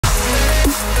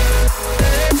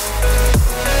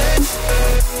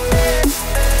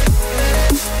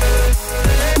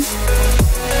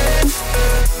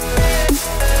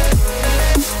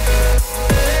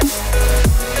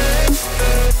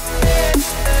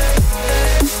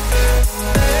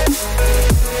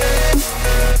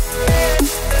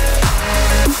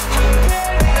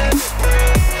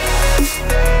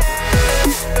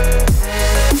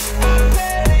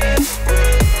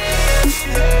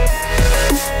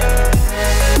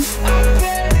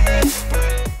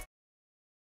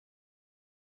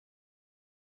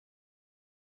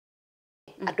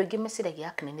Andu aingi meciragia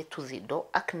acne ni tuthindo.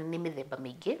 Acne ni mithemba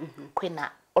mingi.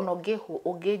 Kwina ona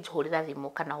ungihurira thimu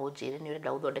kana unjire ni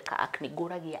urenda uthondeka acne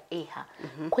nguragia iha.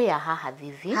 Kwi ya haha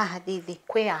thithi.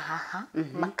 Kwi ya haha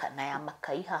makana ya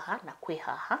makai haha na kwi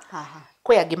haha.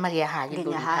 Kwi angi magia haha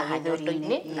githuri haha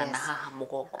nyondo-ini na haha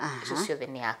mugongo. Icio ciothe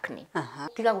ni acne.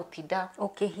 Tiga gutinda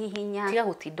ukihihinya. Tiga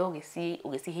gutinda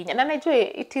ugicihinya. Na njui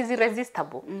it is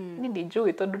irresistible. Ni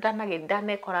njui tondu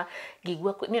ndanekora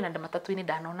ngigua ni na matatu-ini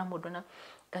ndanona mundu na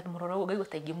murora ugaigua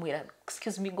ta ingimwira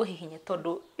excuse me nguhihinye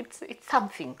tondu it's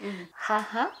something.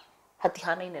 Haha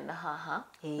hatihanaine na haha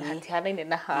na hatihanaine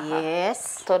na haha.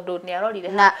 Yes. Tondu ni arorire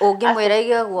na ungimwira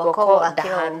igwe guoko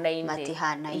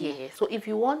matihanaine. Yeah. So if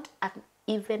you want an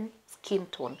even skin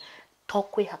tone, to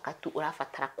kwihaka tu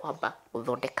urabatara kwamba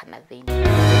uthondeka na thiini.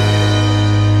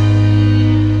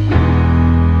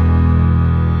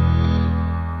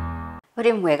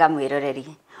 Uri mwega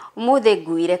mwiroreri. Umuthe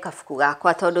nguire kabuku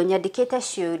gakwa tondu nyandikite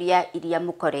ciuria iria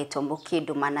mukoretwo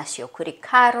mukinduma nacio kuri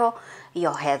Karo,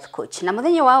 your health coach. Na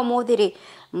muthenya wa umuthi ri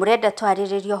murenda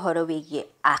twariririe uhoro wigie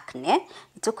acne,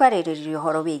 tukwariririre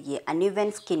uhoro wigie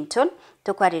uneven skin tone,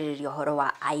 tukwariririre uhoro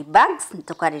wa eye bags,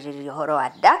 tukwariririre uhoro wa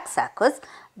dark circles,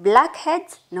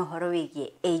 blackheads na uhoro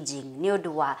wigie aging. Ni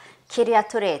undu wa kiria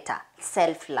tureta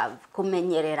self love,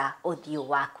 kumenyerera uthio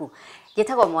waku.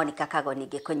 Gitagwo Monica Kagoni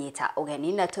ngikunyita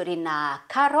ugeni na turi na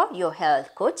Karo, your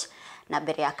health coach. Na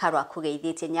mbere ya Karo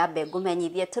akugeithĩtie nyambe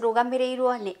ngumenyithie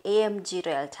turugamirirwo ni AMG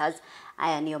Realtors.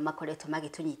 Aya nio makoretwo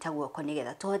magitunyita guoko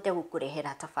nigetha tuhote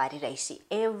gukurehera tabarira ici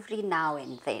every now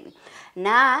and then.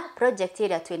 Na project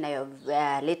ĩrĩa twĩnayo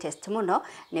latest muno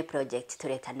ni project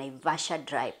tureta Naivasha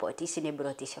dry pot. Ici ni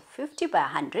broti cia 50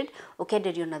 by 100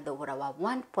 ukenderio na thogora wa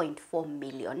 1.4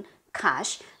 million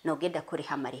cash no ngenda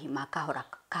kuriha marihi ma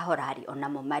kahorari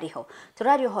onamo mariho.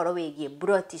 Turari uhoro wigie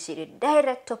broti ciri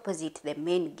direct opposite the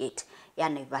main gate ya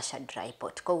Naivasha dry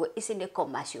pot. Koguo ici ni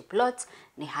commercial plots,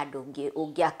 ni handu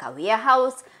ungiaka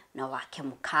warehouse na wake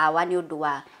mukawa ni undu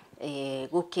wa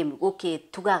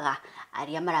tugaga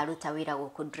aria mararuta wira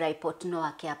guku dry pot no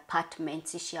wake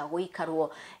apartments cia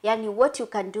guikarwo. Yani what you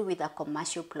can do with a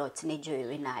commercial plot ni joy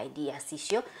wina ideas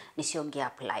icio nicio ngi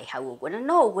apply hau uguo. Na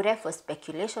no ugure for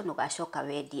speculation ugacoka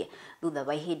wendie thutha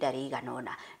wa ihinda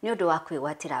riganona. Ni undu wa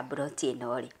kwigwatira broti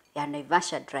ino ri ya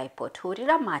Naivasha dry pot.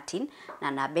 Hurira Martin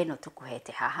na namba ino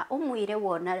tukuhete haha umwire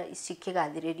wona ici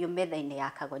kigathiririo metha-ini ya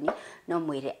Kagoni no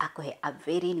mwire akuhe a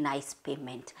very nice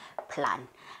payment plan.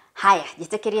 Haya,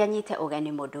 jitekeria nyite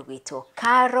ugeni mundu gwitwo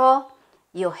Karo,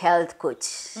 your health coach.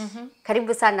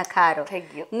 Karibu sana Karo.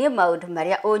 Thank you. Ni maundu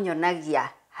maria unyonagia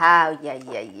ha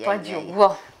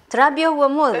Twajuo. Turabio uguo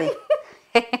muthi.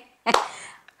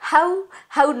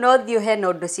 How no thio hena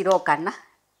undu cirokana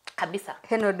kabisa.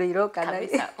 Hena undu irokana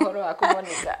kabisa. Horo wa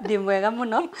kumonika. Ndi mwega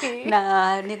muno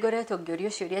na ningoretwo ngiorio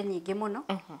ciuria nyingi muno.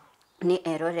 Ni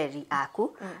eroreri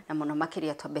aku na muno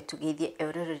makiria twambe tugeithie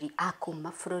eroreri aku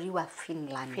mabũrũri wa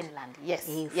Finland. Yes.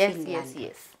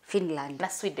 Finland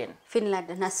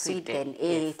na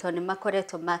Sweden. To ni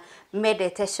makoretwo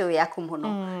medete show yaku muno.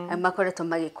 Makoretwo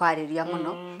magikwariria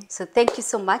muno. So thank you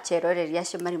so much eroreri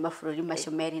acio mari mabũrũri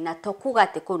macio meri na tokuga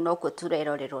ati kuu no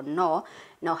kuturerorerwo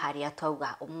no haria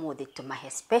twauga umuthi tumahe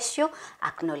special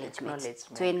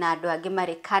acknowledgement. Twina andu angi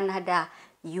mari Canada,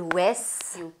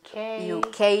 US,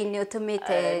 UK ni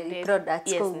utumite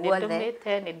products ko guothe.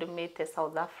 Nidumite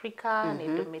South Africa,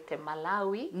 nidumite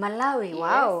Malawi,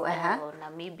 wow,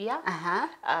 Namibia,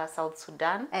 South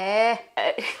Sudan.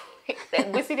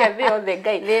 Gwiciria thi othe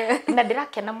ngai na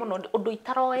ndirakena muno undu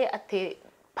itaroe ati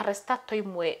parastato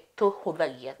imwe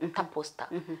tuhuthagia ta poster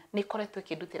ni koretwo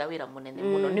ikindutira wira munene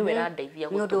muno ni wira ndeithia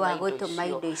gutuma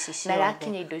indo ici na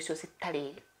yakinya indo icio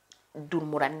citari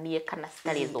dumuranie kana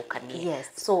stari thukanie.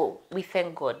 So we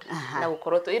thank God na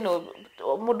gukorwo tu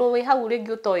mundu wi hau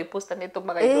ringi utoi poster ne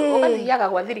tumaga indo ugathiaga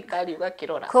gwa thirikari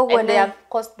ugakirora and they are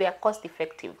cost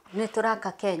effective. Ni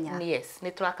turaka Kenya. Yes,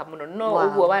 ni turaka muno no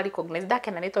uguo wa recognize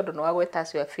dakena ni tondu no wagweta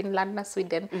acio Finland na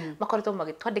Sweden makoretwo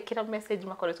magitwandikira message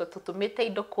makoretwo tutumite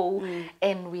indo kou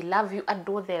and we love you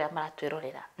andu othe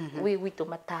maratwirorera we witu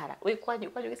matara we kwanyu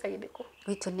gicaginde ku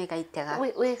witu ni gaitega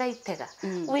we gaitega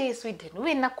we Sweden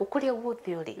we naku kuria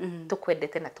guthi uri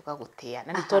tukwendete na tugagutia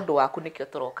na ni tondu waku nikio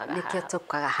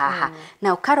turokaga haha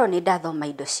na Karo ni ndathoma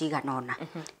indo ciganona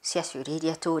cia ciuria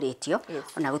iria turitio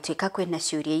ona gutuika kwina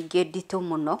ciuria ingi nditu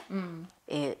muno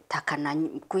ta kana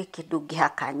kwi kindu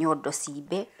ngihaka nyondo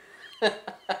cimbe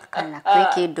kana kwi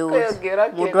kindu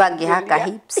mundu angihaka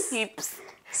hips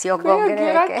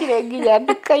ciongongereke nginya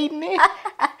nduka-ini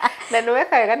Na nĩ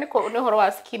wekaga nĩ horo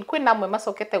wa skin kwĩna amwe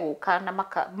macokete gũka na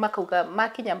makauga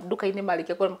makinya nduka-inĩ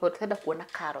marĩkia kuona makenda kuona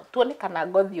Karo tuone kana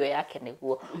ngothi ĩyo yake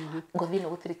nĩguo ngothi ĩno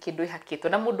gũtirĩ kĩndũ ĩhakĩtwo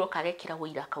na mũndũ akagekĩra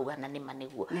ũira akauga na nĩma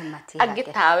nĩguo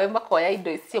angĩ tawe makoya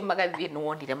indo icio magathiĩ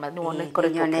nĩwone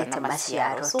koretwo na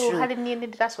maciaro so harĩ niĩ nĩ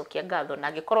ndĩracokia ngatho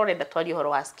na angĩkorwo ũrenda twarie ũhoro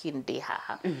wa skin ndĩ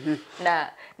haha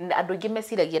na andũ aingĩ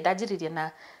meciragia ndanjĩrĩria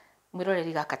na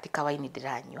mwĩroreri gaka ti kawaini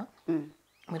ndĩranyua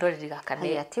mwĩroreri gaka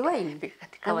nĩ ati waini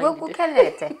kaguo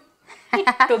gukenete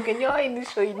tũngĩnyua waini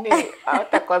show-inĩ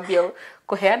ahota kwambia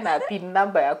kũheana pin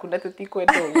number yaku na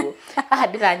tũtikwenda ũguo haha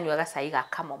ndĩranyua gacai ga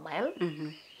chamomile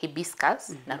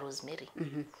hibiscus na rosemary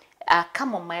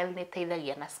chamomile nĩ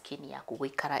ĩteithagia na skin yaku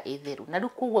gũikara ĩ theru na rĩu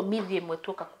koguo mithi ĩmwe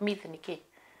tuoka mithi nĩkĩ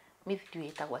mithi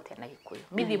ndiũĩtagwo atĩa na Gĩkũyũ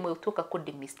mithi ĩmwe tuoka ku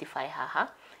demystify haha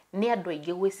nĩ andũ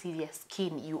aingĩ gwĩciria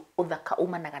skin ũthaka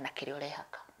umanaga na kĩrĩa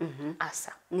ũrehaka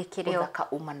asa nĩ kĩrĩa ũthaka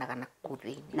umanaga na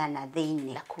kuthĩinĩ na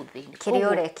thĩinĩ na kuthĩinĩ kĩrĩa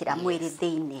ũrekĩra mwĩrĩ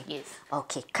thĩinĩ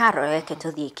okay Karo reke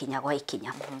tũthiĩ ikinya gwa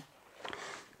ikinya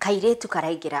kairĩtu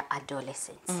karaingĩra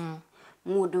adolescence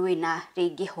mũndũ wĩna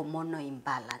rĩngĩ hormonal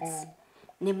imbalance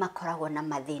nĩ makoragwo na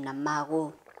mathĩna ma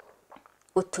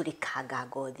gũtũrĩkanga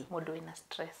ngothi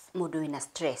mũndũ wĩna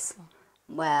stress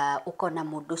ukona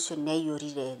mũndũ ũcio nĩ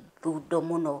aiyũrire thundo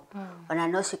mũno ona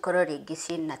no cikorwo rĩngĩ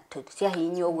ciĩna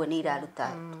ciahinyio ũguo nĩ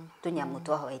iraruta tũnyamũ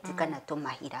twa white kana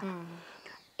tũmahira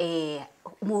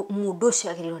mũndũ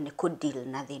ũcio agĩrĩirwo nĩ kũ-deal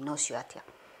na thĩna ũcio atĩa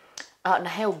na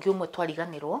he ũngĩ ũmwe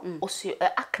twariganĩrwo ũcio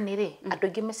acne rĩ andũ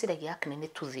aingĩ meciragia acne nĩ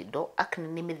tũthindo acne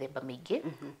nĩ mĩthemba mĩingĩ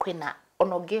kwĩna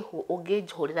ona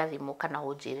ũngĩhũrĩra thimũ kana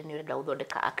ũnjĩre nĩ ũrenda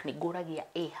gũthondeka acne ngũragia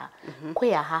ĩha kwĩ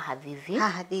ya haha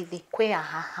thithi kwĩ ya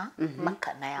haha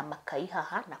makana ya makai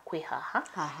haha na kwĩ haha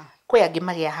kwĩ angĩ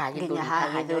magĩa haha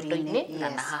gĩthũri-inĩ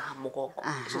na haha mũgongo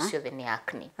icio ciothe nĩ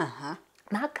acne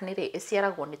na acne rĩ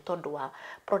ĩciaragwo nĩ tondũ wa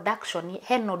production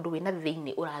hena ũndũ wĩna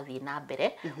thĩinĩ ũrathiĩ na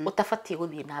mbere ũtabatiĩ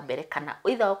gũthiĩ na mbere kana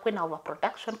either kwĩna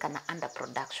overproduction kana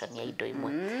underproduction ya indo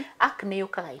imwe acne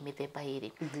yũkaga mĩthemba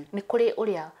ĩrĩ nĩ kũrĩ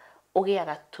ũrĩa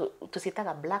ũgĩaga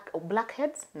tũciĩtaga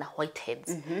blackheads na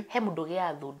whiteheads he mũndũ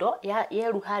ũgĩaga thundo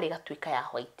yeruha rĩ gatuĩka ya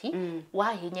white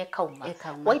wahinya kauma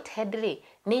whitehead rĩ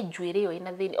nĩ njuĩrĩ ĩyo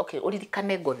ĩna thĩinĩ okay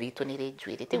ũririkane ngothi itũ nĩ rĩ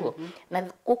njuĩrĩ tiguo na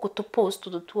gũkũ tũ post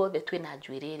tuothe twĩna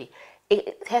njuĩrĩ rĩ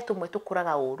he tũmwe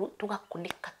tũkũraga ũru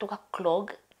tugakunĩka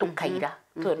tũgaclog tũkaira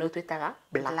tuo nĩ twĩtaga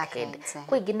blackhead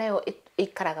kwĩ ingĩ nayo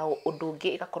ĩikaraga ũndũ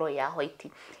ũngĩ ĩgakorwo ya white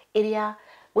ĩrĩa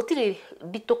gũtirĩ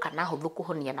nditũ kana hũthũ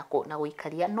kũhonia na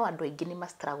gũikaria no andũ aingĩ nĩ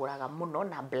mastragũraga mũno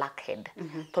na blackhead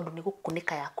tondũ nĩ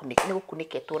gũkunĩka nĩ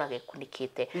gũkunĩka ĩtũraga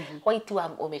ĩkunĩkĩte white wa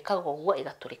ũmĩkaga ũguo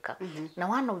ĩgatũrĩka na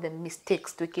one of the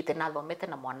mistakes twĩkĩte na thomete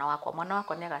na mwana wakwa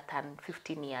nĩ agaturn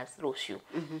 15 years rũciũ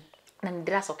na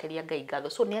ndĩracokeria Ngai ngatho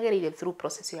so nĩ agereire through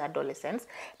process ya adolescence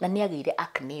na nĩ agĩire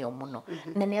acne yo mũno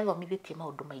na nĩ athomithĩtie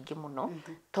maũndũ maingĩ mũno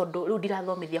tondũ rĩu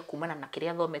ndirathomithia kumana na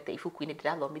kĩrĩa thomete ibuku-inĩ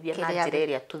ndĩrathomithia na njĩra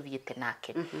ĩrĩa tũthiĩte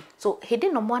nake so hĩndĩ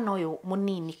ĩno mwana ũyũ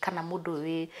mũnini kana mũndũ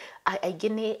ũyũ aingĩ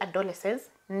nĩ adolescence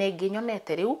na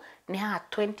ngĩnyonete rĩu nĩ haha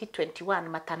 2021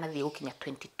 matanathiĩ gũkinya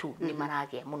 22 nĩ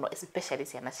maragĩa mũno especially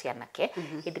ciana cianake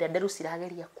hĩndĩ ĩrĩa nderu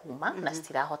cirageria kuma na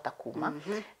citirahota kuma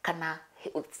kana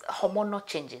hormonal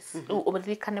changes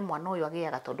ũririkane mwana ũyũ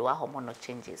agĩaga tondũ wa hormonal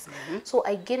changes so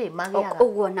aingĩ rĩ magĩaga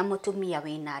ũguo na mũtumia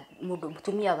wĩna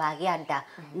mũtumia wagĩa nda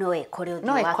no ekore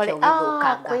ũthiũ wake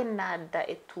ũgĩthũkanga kwĩna nda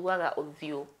ĩtuaga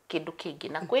ũthiũ kĩndũ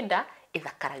kĩngĩ na kwenda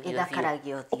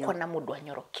ĩthakaragio ũthiũ ũkona mũndũ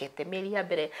anyorokete mĩeri ya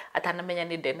mbere atanamenya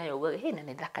nĩ nda nayo ũguo hĩna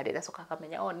nĩ thakarĩra acoka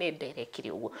akamenya nĩ nda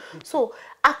ĩrekire ũguo so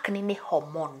acne nĩ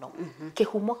hormonal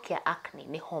kĩhumo kĩa acne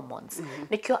nĩ hormones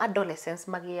nĩkĩo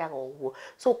adolescence magĩaga ũguo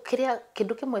so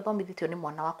kĩndũ kĩmwe thomithĩtio nĩ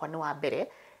mwana wakwa nĩ wa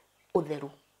mbere ũtheru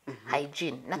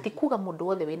hygiene na ti kuga mũndũ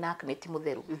wothe wĩna acne ti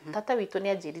mũtheru tata witũ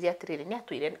nĩ anjĩrire atĩrĩrĩ nĩ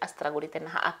atũire astragũrĩte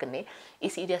na acne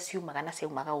ici iria ciumaga na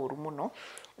ciaumaga ũru mũno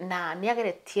na nĩ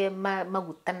ageretie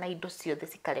maguta na indo ciothe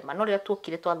cikarema no rĩrĩa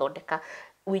tuokire twathondeka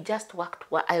I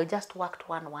just worked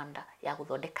one wonder ya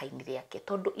gũthondeka ini rĩake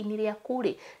tondũ ini rĩaku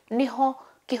rĩ niho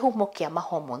kĩhumo kĩa ma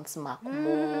hormones maku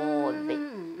mothe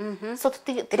so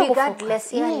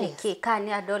regardless ya nĩkĩ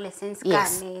kana adolescence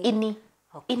kana ini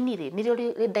ini rĩ nĩrĩo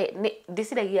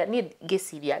ndĩciragia niĩ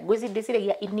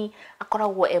ndĩciragia ini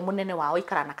akoragwo mũnene wao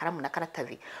ikara na karamu na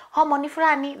karatathi hormone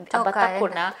fulani ambata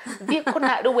kuna thiĩ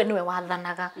kuna rĩu nĩwe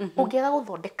wathanaga ũngĩaga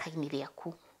gũthondeka ini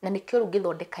rĩaku na nĩkĩo rĩu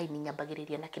ngĩthondeka ini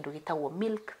nyambagĩrĩria na kĩndũ gĩtagwo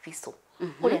milk thistle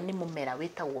ũrĩa nĩ mũmera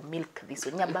wĩtagwo milk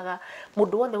thistle nyambaga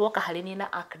mũndũ wothe woka harĩ niĩ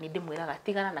na acne ndĩmwĩraga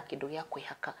tigana na kĩndũ gĩa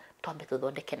kwĩhaka twambe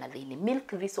tũthondeke na thĩinĩ milk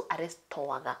thistle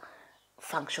arrestoraga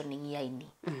functioning ya ini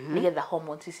nigetha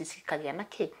hormones ici cikagĩa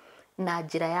na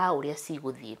njĩra ya ũrĩa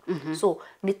cigũthiĩ so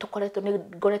nĩ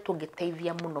ngoretwo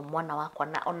ngĩteithia mũno mwana wakwa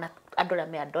na ona andũ arĩa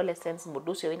me adolescents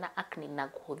mũndũ ũcio wĩna acne na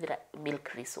kũhũthĩra milk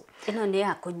thistle. Ĩno nĩ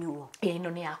ya kũnyuo.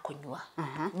 Ĩno nĩ ya kũnyua.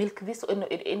 Milk thistle ĩno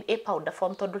ĩ powder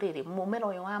form tondũ rĩrĩ mũmera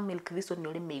ũyũ wa milk thistle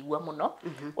nĩ ũrĩ mĩigua mũno.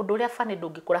 Ũndũ ũrĩa funny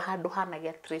ndũngĩkora handũ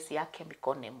hanagia trace ya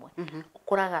chemical nemwe.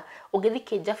 Ũkoraga ũgĩthiĩ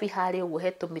kĩnjabi harĩa ũguo he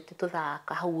tũmĩtĩ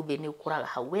tũthaka hau thĩ nĩ ũkoraga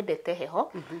hau wendete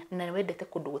heho na nĩ wendete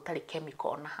kũndũ gũtarĩ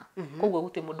chemical na ha. Koguo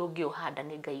gũtirĩ mũndũ ũngĩũhanda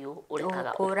nĩ Ngai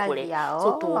ũrekaga ũkũre.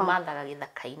 So tũmathaga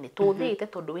gĩthaka-inĩ. Tũthĩĩte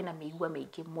tondũ wĩna mĩigua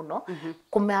mĩingĩ mũno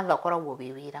kũmatha ũkoragwo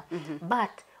wĩ wĩra.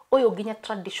 But ũyũ nginya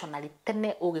traditionally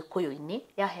tene Ũgĩkũyũ-inĩ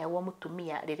yaheagwo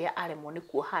mũtumia rĩrĩa aremwo nĩ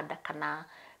kuohanda kana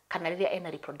rĩrĩa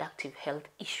ena reproductive health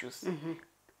issues.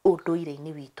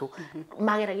 Ũndũire-inĩ witũ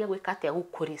mageragia gwĩka atĩa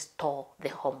gũkũ restore the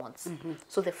hormones.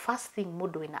 So the first thing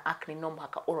mũndũ wĩna acne no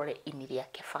mũhaka ũrore ini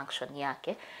rĩake function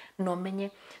yake no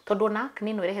menye tondũ na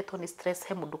acne ĩno ĩrehetwo nĩ stress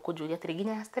he mũndũ kũnjũria atĩrĩ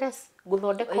nginya ya stress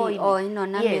gũthondeka ĩno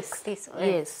na milk thistle.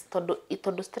 Yes,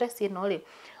 tondũ stress ĩno rĩ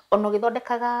ono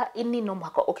gĩthondekaga ini no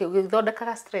mũhaka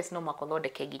ũgĩthondekaga stress no mũhaka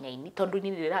ũthondeke nginya ini tondũ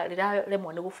ini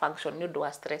rĩraremwo nĩ gũfunction nĩ ũndũ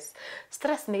wa stress.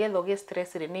 Stress nĩgetha ũgĩe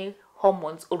stress rĩ nĩ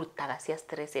hormones ũrutaga cia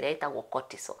stress ĩrĩa ĩtagwo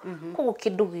cortisol. Koguo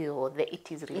kĩndũ gĩothe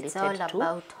it is related to. It's all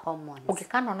about hormones.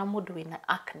 Ũngĩkanona mũndũ wĩna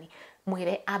acne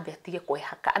mwĩre ambe atige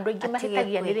kwĩhaka. Andũ aingĩ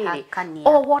mahĩtagia nĩ rĩrĩ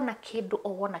o wona kĩndũ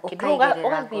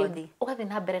ũgathiĩ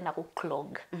na mbere na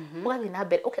gũclog. Ũgathiĩ na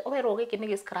mbere werwo gĩkĩ nĩ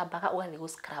gĩscrabaga ũgathiĩ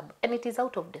gũscrub and it is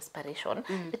out of desperation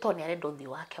nĩ tondũ nĩ arenda ũthiũ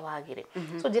wake wagĩre.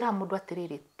 So njĩra mũndũ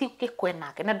atĩrĩrĩ ti gĩkwe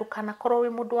nake na ndũkanakorwo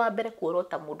wĩ mũndũ wa mbere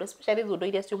kuorota mũndũ especially thundo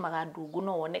iria ciumaga ndungu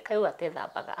no wone kaĩ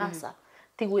atethambaga aca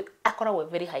tigwe akoragwo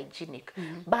very hygienic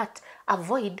but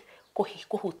avoid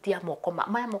kuhutia moko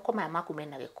maya maku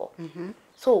mena gĩko.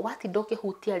 So watinda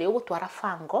ũkĩhutia rĩ ũgũtwara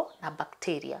fungal na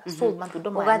bacteria so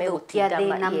mathundo maya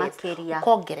megũtinda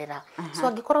kuongerera. So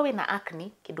angĩkorwo wĩna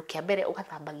acne kĩndũ kĩa mbere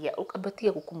ũgathambagia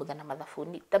ũkambatia gũkumutha na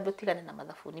mathabuni ũtigane na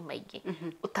mathabuni maingĩ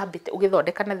ũtambĩte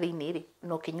ũgĩthondeka na thĩinĩ rĩ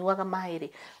no ũkĩnyuaga maĩ rĩ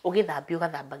ũgĩthambia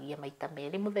ũgathambagia maita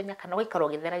merĩ mũthenya kana ũgaikara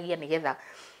ũgĩtheragia nĩgetha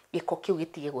gĩko kĩu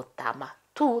gĩtige gũtama.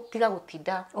 Tiga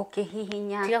gũtinda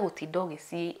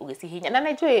ũgĩcihinya na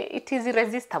nĩnjũĩ it is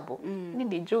irresistible. Niĩ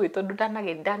nĩnjũĩ tondũ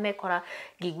ndanekora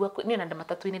ngĩigua niĩ na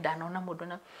matatũ-inĩ ndanona mũndũ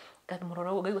na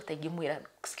ngamũrora ũgaigua ta ingĩmwĩra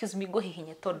excuse me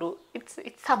ngũhihinye tondũ it's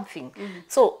something.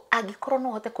 So angĩkorwo no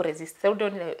ũhote kũresist rĩu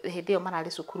hĩndĩ ĩyo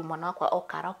mararĩ cukuru mwana wakwa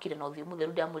okara okire na ũthiũ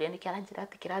mũtheru ndamũria nĩkĩ aranjĩra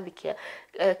atĩ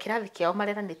kĩrathi kĩao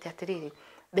mareranĩte atĩrĩrĩ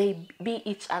they be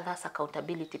each other's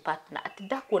accountability partner. Ati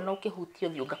ndakuona ukihutio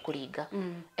thiunga kuringa.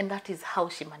 And that is how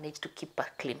she managed to keep a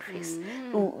clean face.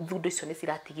 Thundo icio nĩ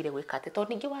ciratigire gwĩka atĩ tondũ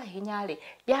ningĩ wahihinya rĩ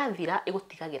yathira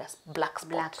ĩgũtigagira black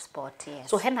spot. Yes.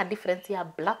 So hena difference ya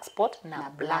black spot na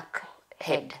black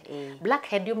head. Black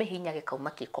head yumihinya kauma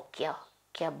gĩko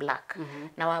kia black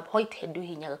na wa white head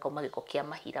yuhinya kauma gĩko kia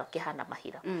mahira kihana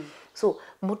mahira. So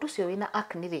mũndũ ũcio wĩna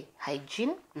acne rĩ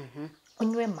hygiene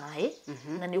unywe maĩ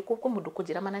na nĩ ũkũkũ mũndũ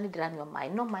kũnjĩra mana nĩ ndĩranyua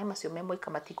maĩ no maĩ macio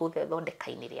memoika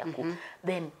matigũthondeka-inĩ rĩaku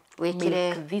then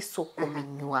milk thistle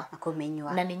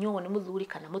kũmĩnyua na nĩ nyuo nĩ mũthuri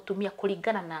kana mũtumia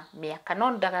kũringana na mĩaka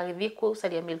no ndagagĩthiĩ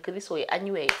kũcaria milk thistle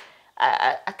anyue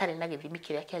atarĩ na gĩthimi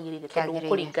kĩrĩa kĩagĩrĩire tondũ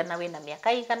kũringana wĩna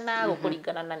mĩaka igana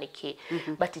kũringana na nĩkĩ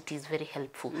but it is very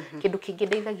helpful. Kĩndũ kĩngĩ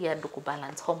ndeithagia andũ kũ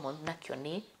balance hormones nakĩo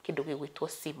nĩ kĩndũ gĩgwĩtwo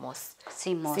simos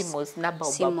na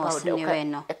baobab powder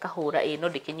ũkahũra no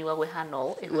ndĩkĩnyuagwo ĩhana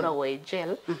ũũ ĩhũragwo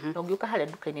gel na ũngĩũka harĩa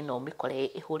nduka-inĩ no ũmĩkore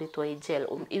ĩhũrĩtwo gel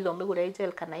either ũmĩgũre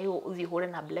gel kana ũthiĩ ũhũre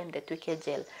na blend ĩtuĩke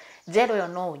gel ĩyo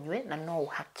no ũnyue na no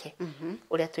ũhake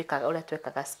ũrĩa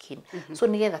twĩkaga skin so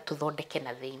nĩgetha tũthondeke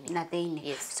na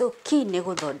thĩinĩ. So key nĩ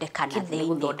gũthondeka na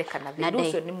thĩinĩ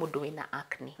ũcio nĩ mũndũ wĩna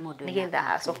acne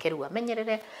nĩgetha acoke rĩu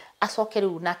amenyerere acoke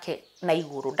rĩu nake na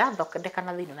igũrũ ndathondeka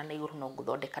na thĩinĩ na igũrũ no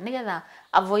gũthondeka nĩgetha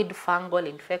avoid fungal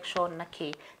infection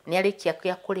nake nĩ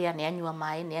arĩkia kũrĩa nĩ anyua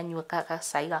maĩ nĩ anyua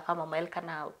cai ga chamomile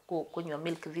kana kũnyua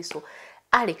milk thistle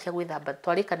arĩkia gwĩthamba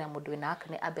twarĩkania mũndũ wĩna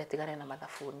acne ambe atigane na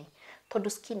mathabuni tondũ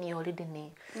skin already nĩ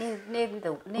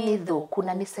thũku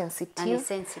na nĩ sensitive.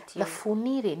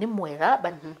 Thabuni rĩ nĩ mwega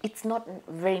but it's not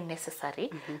very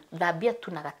necessary. Thambia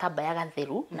tu na gatambaya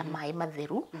gatheru na maĩ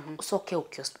matheru ucoke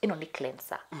ũkĩo ĩno nĩ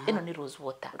cleanser ĩno nĩ rose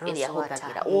water ĩrĩa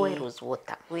hũthagĩra oe rose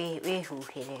water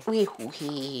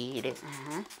wĩhuhĩre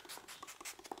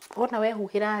wona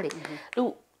wehuhĩra rĩ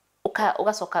rĩu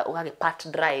ugacoka ugage part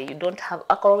dry. You don't have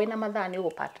akorwo wina mathani ugo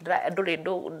part dry nduri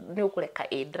ni ukureka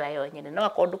dry o nyene no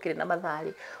akorwo ndukire na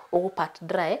mathari ugo part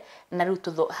dry na riu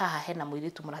tutho haha hena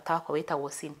muiritu murata wako witagwo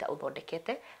Cynthia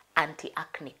uthondekete anti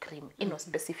acne cream ino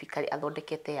specifically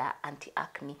athondekete ya anti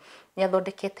acne ni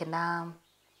athondekete na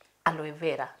aloe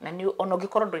vera na ni ono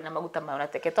gikorwo nduri na maguta mayo na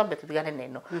teke tombe tuthigane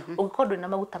neno ugikorwo nduri na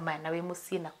maguta maya na wi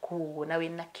mucii na ku na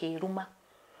wina kiruma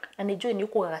na nĩ njũĩ nĩ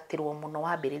ũkũgagatirwo mũno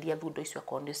wambĩrĩria thundo icio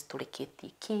akorwo nĩ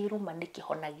citũrĩkĩtie. Kĩruma nĩ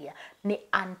kĩhonagia, nĩ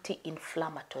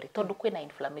anti-inflammatory tondũ kwĩna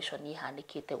inflammation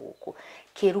ihanĩkĩte gũkũ.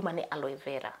 Kĩruma nĩ aloe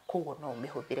vera, koguo no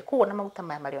ũmĩhũthĩre. Koguo na maguta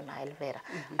maya marĩ ona aloe vera.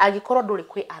 Angĩkorwo ndũrĩ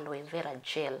kwĩ aloe vera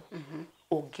gel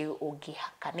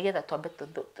ũngĩhaka nĩgetha twambe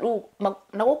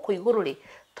na gũkũ igũrũ rĩ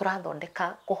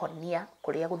tũrathondeka kũhonia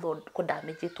kũrĩa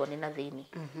kũndamĩjĩtwo nĩ na thĩinĩ.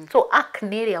 So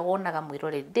acne ĩrĩa wonaga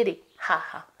mwĩrore ndĩrĩ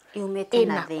haha yumĩte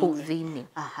na thĩinĩ.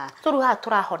 So rĩu haha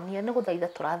tũrahonia nĩ gũthaitha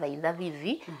tũrathaitha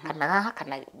thithi kana haha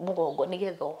kana mũgongo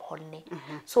nĩgetha ũhone.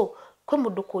 So kwĩ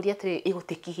mũndũ kũria atĩ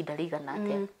ĩgũtĩki ihinda rĩigana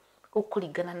atĩa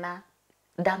gũkũringana na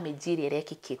damage ĩrĩa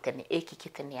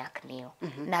ĩkĩkĩte nĩ acne ĩyo.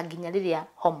 Na nginya rĩrĩa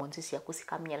hormones ciaku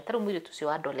cikamenyera. Tarĩu mũirĩtu ũcio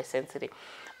wa adolescence rĩ,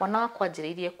 mwana wakwa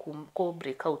anjĩrĩirie ku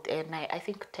breakout I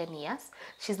think 10 years,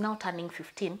 she's now turning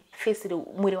 15. Face rĩu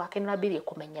mwĩrĩ wake nĩ wambĩrĩirie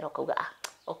kũmenyera ukauga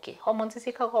okay, hormones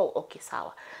ciikaga okay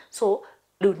sawa. So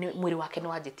rĩu mwĩrĩ wake nĩ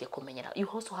wanjĩtie kũmenyera. You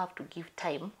also have to give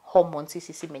time hormones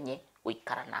ici cimenye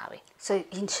gũikara nawe. So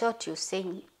in short you're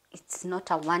saying it's not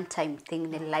a one-time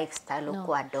thing, the lifestyle of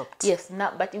adopt. Yes,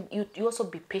 but you also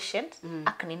be patient.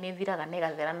 Acne nĩ thiraga na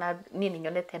ĩgathera na niĩ nĩ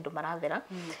nyonete andũ marathera.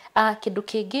 Kĩndũ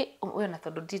kĩngĩ we na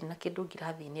tondũ ndirĩ na kĩndũ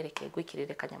ngirathi-inĩ reke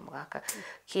ngwĩkĩrĩre kanyamũ gaka.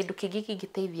 Kĩndũ kĩngĩ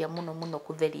kĩngĩteithia mũno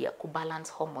kũtheria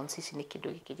balance hormones ici nĩ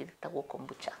kĩndũ gĩkĩ gĩtagwo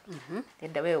kombucha.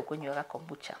 Ndenda we ũkũnyuaga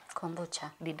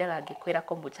kombucha. Ndindaga ngĩkwĩra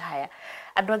kombucha haya.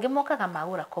 Andũ angĩ mokaga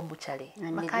magũra kombucha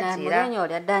rĩ makanjĩra mũthenya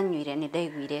ũrĩa ndanyuire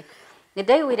nĩ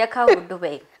ndaiguire kaũndũ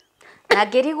we na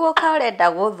ngĩrigwo ka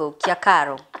ũrenda gũthũkia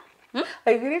Karo.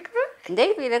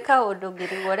 Ndaiguire kaũndũ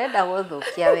ngĩrigwo ũrenda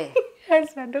gũthũkia we.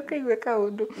 Ndũkaigwe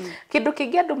kaũndũ. Kĩndũ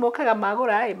kĩngĩ andũ mokaga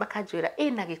magũra makanjĩra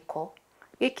ĩna gĩko.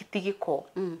 Gĩkĩ ti gĩko.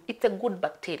 It's a good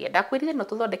bacteria. Ndakwĩrire no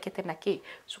tũthondekete na kĩ?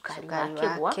 Cukari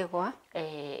wa kĩgwa.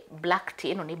 Black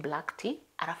tea, ĩno nĩ black tea.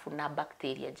 Arafu na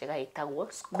bacteria njega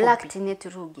ĩtagwo scoby. Black tea nĩ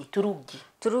turungi.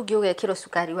 Turungi ũgekĩrwo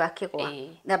cukari wa kĩgwa.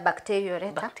 Na bacteria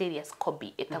ũreta? Bacteria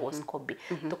scoby ĩtagwo scoby.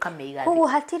 Tũkamĩiga. Koguo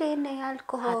hatirĩ nĩ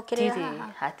alcohol kĩrĩa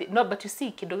haha. No, but you see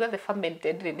kĩndũ gĩothe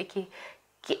fermented rĩ nĩkĩ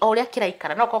o ũrĩa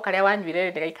kĩraikara no korwo karĩa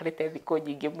wanyuire nĩ gaikarĩte thikũ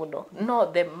nyingĩ mũno. No,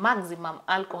 the maximum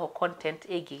alcohol content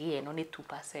ĩngĩgĩa ĩno nĩ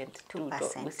 2%.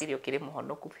 Gwĩciria ũkĩrĩ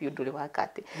mũhonoku biũ ndũrĩ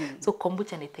wakati. So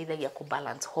kombucha nĩ ĩteithagia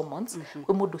balance hormones.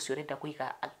 Kwĩ mũndũ ũcio ũrenda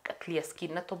kũiga clear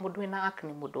skin na to mũndũ wĩna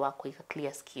acne mũndũ wa kũiga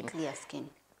clear skin.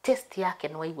 Taste yake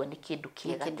nĩ waigua nĩ kĩndũ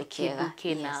kĩega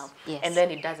kĩna and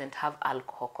then it doesn't have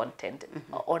alcohol content.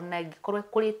 Ona ngĩkorwo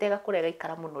kũrĩte kũrĩa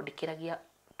gaikara mũno ndĩkĩragia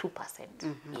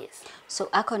 2%. Yes. So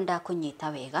akonda kunyita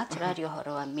wega tũraria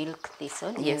ũhoro wa milk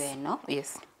thistle nĩyo ĩno.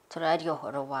 Tũraria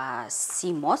ũhoro wa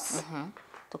sea moss.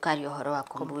 Tũkaria ũhoro wa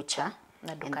kombucha.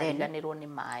 Na ndũkariganĩrwo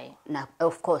nĩ maĩ. Na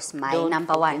of course maĩ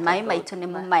number 1. Maĩ maitũ nĩ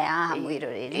mumaya haha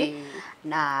mwĩroreri.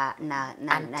 Na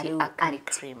anti-acne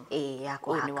cream. Ya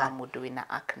kũhaka. Ũyũ nĩ wa mũndũ wĩna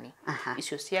acne.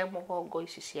 Icio cia mũgongo,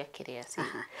 icio cia kĩrĩa ci.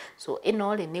 So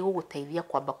ĩno rĩ nĩ gũgũteithia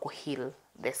kwamba heal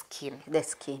the skin.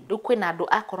 Rĩu kwĩna andũ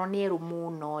akorwo nĩ eru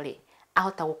mũno rĩ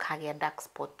ahota gũkagĩa dark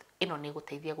spot. Ĩno nĩ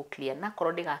gũteithia clear na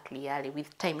akorwo ndĩga clear rĩ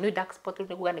with time no dark spot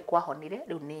nĩ kuga nĩ kwahonire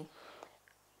rĩu nĩ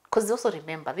because also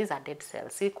remember these are dead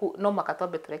cells. No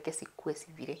makatwambe tũreke cikue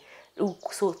cithire.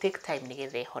 So take time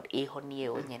nĩgetha ĩhonie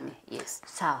yo nyene. Yes.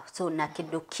 So na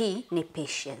kĩndũ key nĩ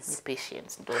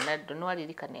patience. Ndona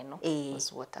waririkana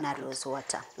ĩno rose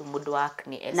water. Mũndũ wa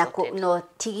acne na no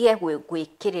tigie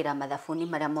gwĩkĩrĩra mathabuni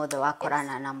marĩa mothe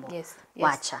wakorana namo.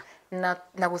 Wacha. Na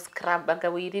gũscrub anga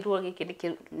wĩrirwo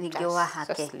gĩkĩ ningĩ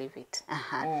wahake.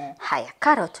 Haya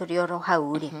Karo tũrĩ oro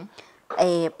hau rĩ.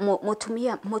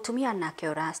 Mutumia nake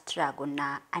ora struggle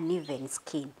na uneven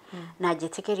skin. Na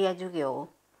njĩtĩkĩria njuge ũũ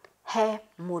he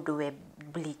mũndũ we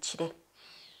bleach re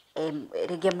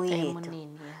rĩngĩ mũirĩtu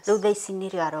rĩu thaa ici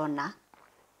nĩrĩo arona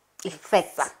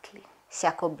effects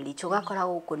cia bleach ũgakora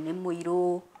gũkũ nĩ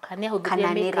mũirũ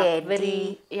kana nĩ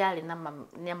red yarĩ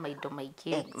na maindo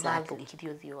maingĩ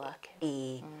mathũkirie ũthiũ wake.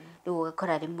 Rĩu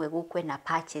ũgakora rĩmwe gũkũ na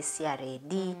patches cia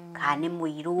red kana nĩ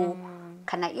mũirũ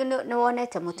kana nĩ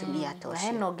wonete mũtumia ta ũcio.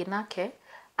 Hena ũngĩ nake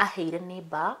aheire nĩ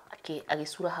mba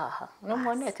agĩcura haha. No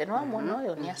monete no mwana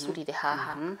ũyũ nĩ acurire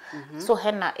haha. So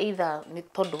hena either nĩ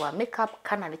tondũ wa makeup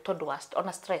kana nĩ tondũ wa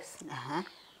ona stress.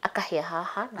 Akahĩa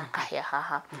haha na akahĩa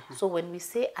haha. So when we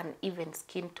say uneven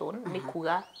skin tone nĩ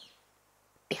kuga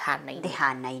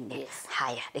ndihanaine.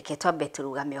 Haya reke twambe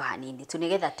tũrugame o hanini tu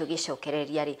nĩgetha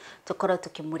tũgĩcokereria rĩ tũkorwo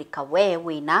tũkĩmũrĩka we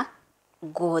wĩna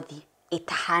ngothi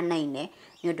ĩtahanaine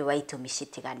nĩ ũndũ wa itũmi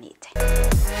citiganĩte.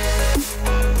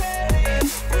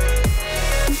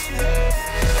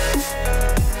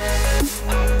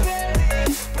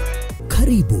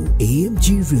 Karibu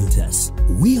AMG Realtors.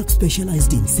 We are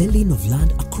specialized in selling of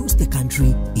land across the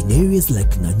country in areas like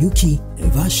Nanyuki,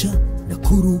 Naivasha,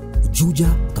 Nakuru, Juja,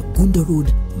 Kakunda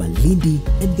Road, Malindi,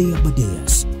 and the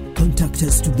Abadeas. Contact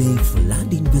us today for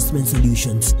land investment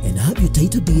solutions and have your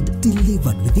title deed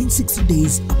delivered within 60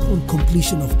 days upon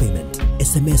completion of payment.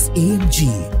 SMS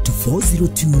AMG to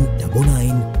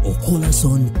 40299 or call us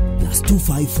on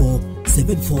 +254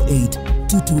 748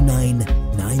 229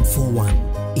 941.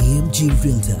 AMG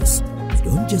Realtors.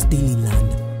 We don't just deal in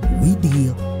land, we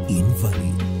deal in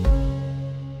value.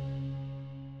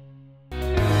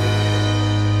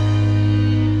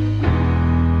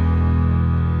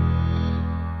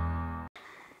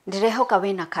 Ndirehoka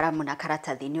wina karamu na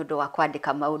karatathi ni undu wa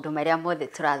kwandika maundu maria mothe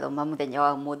turathoma muthenya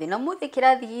wa umuthi na muthi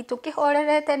kirathi gitu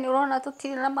kihorerete ni urona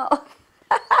tutire na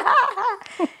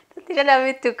tutire na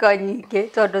mituko nyingi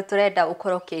tondu turenda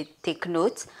ukorwo ki take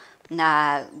notes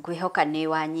na ngwihoka ni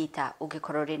wanyita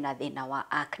ungikorwo ri na thina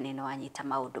wa acne ni wanyita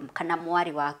maundu kana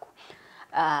mwari waku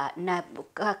na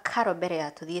karo mbere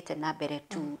ya tuthiete na mbere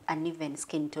to uneven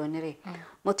skin tone ri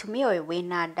mutumia uyu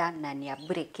wina nda na ni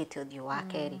abreakite uthio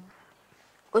wake ri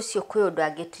ucio kwi undu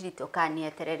angitirito kani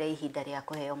eterere ihinda ria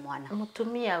kuheo mwana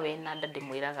mutumia wena nda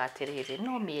ndimwiraga atiriri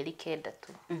no mieri kenda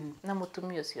tu na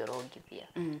mutumia ucio rongithia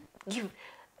give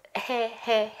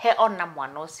he ona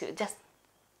mwana ucio just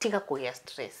tiga kugia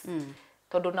stress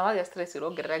tondu na wagia stress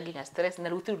urongerera nginya stress na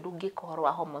ruti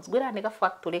ndungikohorwa hormones gwira ni ga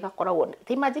factory gakoragwo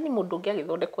imagine mundu ungi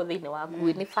agithondekwo thiini wa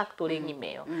ngui ni factory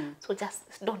ngimeyo so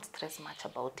just don't stress much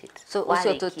about it so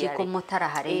ucio tutikumutara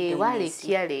hari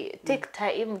warikia ri take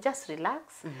time just relax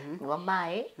nyua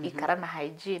mai ikara na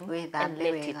hygiene and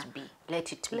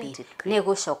let it be ni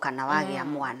gucoka na wagia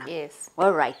mwana yes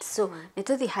all right so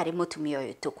nituthi hari mutumia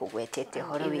uyu tukugwetete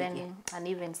horo wigi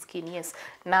uneven skin yes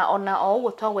na ona o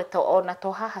uguo twagweta ona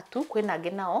to haha tu kwina ngi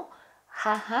nao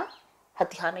haha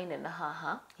hatihanaine na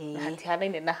haha na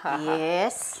hatihanaine na haha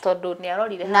yes tondu ni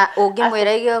arorire na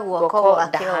ungimwira igio guoko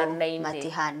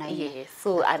matihanaine yes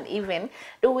so uneven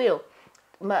riu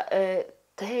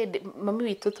mami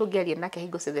witu tungiaria nake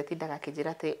hingo ciothe tindaga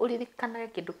kinjira ati uririkanaga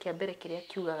kindu kia mbere kiria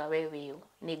kiugaga we wiu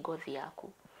ni ngothi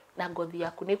yaku na ngothi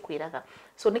yaku ni kwiraga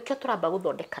so nikio turamba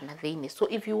guthondekana thiini so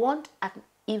if you want an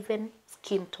even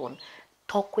skin tone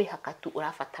to kwihaka tu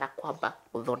urabatara kwamba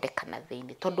guthondekana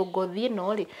thiini tondu ngothi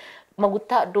ino ri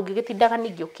maguta ndungigitindaga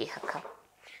ningi ukihaka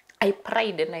I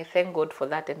pride and I thank God for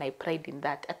that and I pride in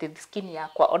that at the skin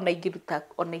yakwa ona ingiruta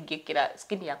ona ingikira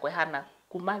skin yakwa ihana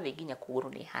kuma thi nginya kuguru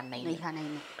ni hanaine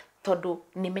tondu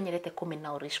ni menyerete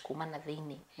kuminorish kuma na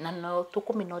thiini na no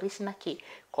tukuminorish na ki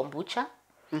kombucha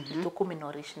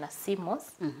tukuminorish na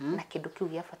simos na kindu kiu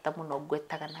gia bata muno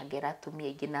ngwetaga na ngeratumia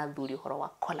ingi na thuri horo wa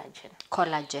collagen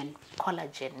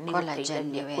ni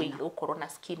gũteithagia kuikorwo na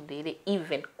skin riri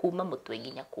even kuma mutwe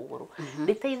nginya kuguru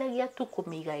riteithagia tu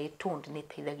kumiga toned ni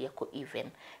teithagia ku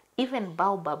even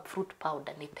baobab fruit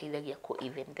powder ni teithagia ku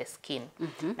even the skin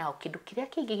na kindu kiria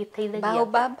kingi giteithagia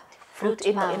baobab fruit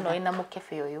ino ina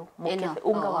mukebe uyu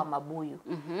unga wa mabuyu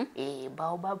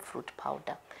baobab fruit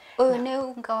powder uyu ni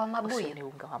unga wa mabuyu ni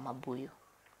unga wa mabuyu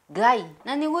gai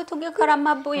na niguo tungikora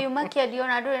mabuyu makiendio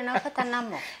na ndure na bata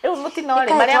namo riu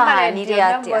mutinore maria marendio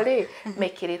namo ri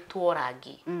mekiritwo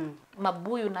rangi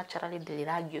mabuyu naturally ndiri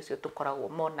rangi ucio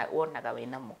tukoragwo wonaga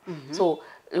winamo so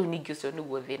riu ningi ucio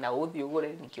niguo thina uthio ugure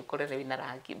ningi ukorere wina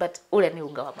rangi but uria ni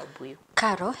unga wa mabuyu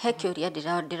Karo he kiuria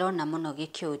ndirona muno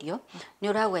gikiurio ni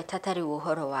uragweta tari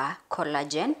uhoro wa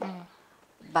collagen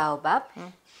baobab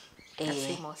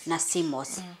na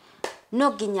simos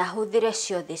no ginya huthire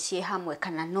ciothe cie hamwe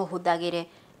kana no huthagire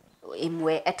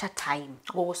imwe at a time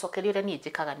gugucokeria uria ni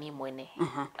njikaga ni mwene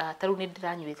taru ni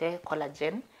ndiranyuire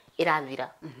collagen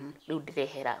irathira riu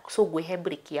ndirehera so ngwihe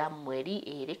break ya mweri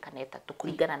 2 kana 3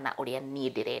 kuringana na uria ni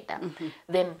ndirenda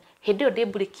then hindi yo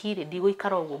break ri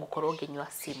ndigũikara ũguo gukorwo nginywa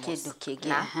simos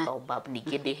na baobab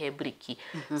ningi ndihe break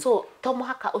so to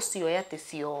muhaka ucio ati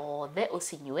ciothe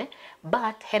ucinywe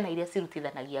but hena iria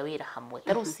cirutithanagia wira hamwe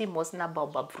taru simos na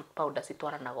baobab fruit powder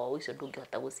citwaranaga o icio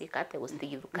ndungihota gucika ate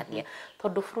gucitigithukania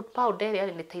tondu fruit powder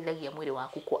ri ni teithagia mwiri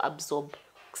waku ku absorb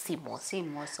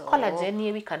simos collagen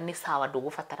ye wika ni sawa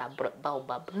ndugubatara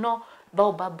baobab no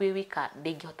baobab ye wika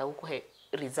ndingihota gukuhe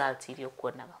result irio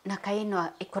kuonaga na kaino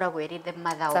ikoragwo iri the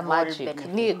mother of all benefits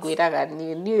ni ngwiraga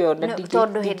ni yo na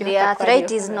tondu hindi ya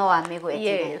arthritis no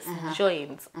amigwetire yes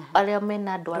joints aria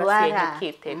mena ndwara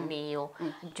cianyikite niyo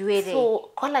njuire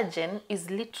so collagen is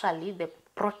literally the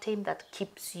protein that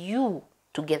keeps you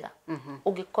together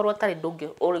ungikorwo tari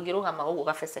ndungirugama uguo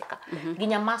gabeceka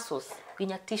ginya muscles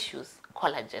ginya tissues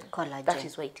collagen that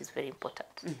is why it is very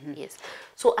important yes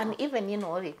so and even you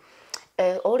know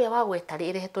oria wagweta ri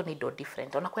irehetwo ni ndo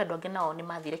different ona kwa ndonge nao ni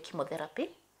mathire chemotherapy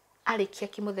arikia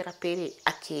chemotherapy ri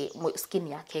aki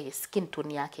skin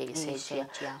tone yake gicenjia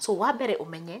so wa mbere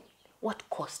umenye what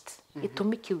cost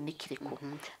itumi kiu ni kiriku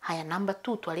haya number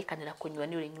 2 twarikanira kunywa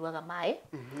ni urinyuaga mai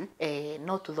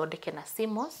no tuthondeke na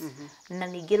simos na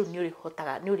ningiru ni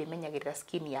urihotaga ni urimenyagirira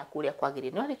skin yaku uria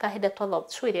kwagirire no rikahenda twatho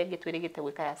shwire ngitwirigite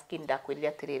gwika ya skin ndakwirira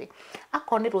atiriri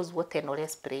akoni rose water no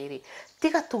spray ri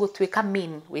tiga tu gutwika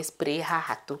mean we spray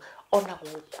haha tu ona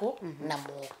guku na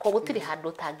moko gutiri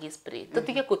handu tangi spray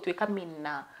tutige gutwika mean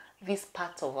na this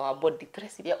part of our body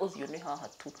tresiria uthio ni haha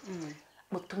tu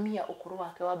mutumia ukuru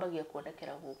wake wabagia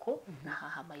kuonekera guku na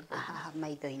haha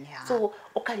maitho-ini haha so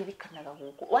ukaririkanaga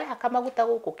guku wahaka maguta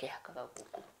guku kehakaga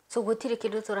guku so gutiri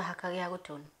kindu turahaka gya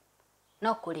gutuni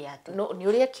no kuri atu no ni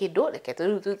uria kindu reke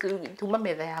tuma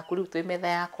metha yaku riu twi metha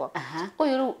yakwa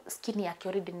uyu riu skin yake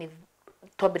already ni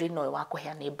twambiri no wa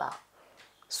kuhea ni ba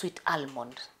sweet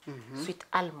almond sweet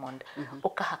almond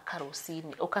ukahaka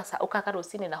rusini ukaka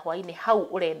rusini na hwaini hau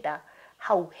urenda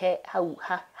hau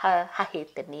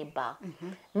hahete ni ba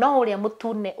no uria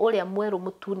mutune uria mweru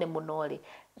mutune munori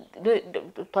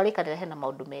twarikanira hena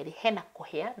maundu meri hena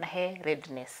kuhia na he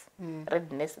redness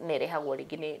redness nere hagwo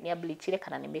ringi ni bleachire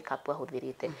kana ni makeup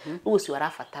ahuthirite ucio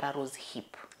arafatara rose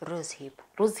hip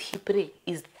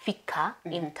is thicker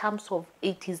in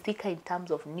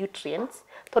terms of nutrients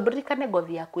tondu rikane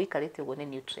ngothi yaku ikarite ugo ni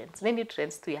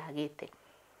nutrients tu yagite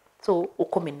so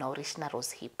ukominourish na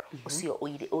rose hip ucio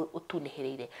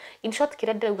utunihirire in short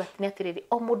kira ndauga tini atiriri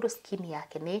o mundu skin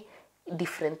yake ni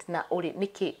different na uri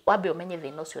niki wabe umenye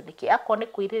thina ucio niki akone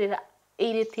kuiririra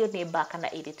iritio ni ba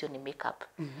kana iritio ni makeup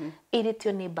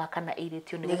iritio ni ba kana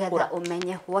iritio ni gukura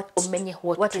umenye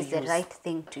what is the right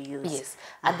thing to use yes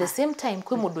at the same time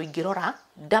kwi mundu ingirora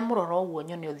ndamurora uguo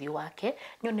nyone uthio wake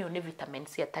nyone ni vitamin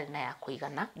C atari na ya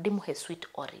kuigana ndimuhe sweet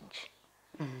orange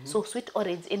so sweet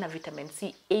orange ina vitamin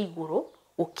C iguru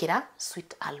ukira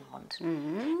sweet almond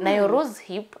na yo rose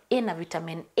hip ina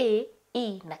vitamin A,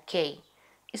 E na K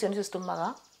icio nicio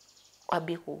citumaga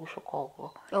kwambie kugucoka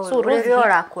uguo so rose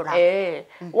urakura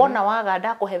wona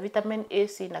waganda kuhe vitamin A,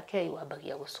 C na K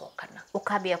wambagia gucokana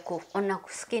ukambia ona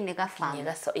skin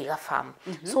igafam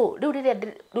so riu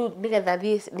nigetha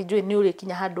njui ni uri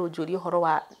kinya handu njuri uhoro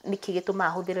wa niki gituma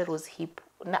huthire rose hip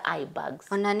na eye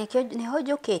bags ona niho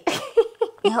njukite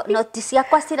noti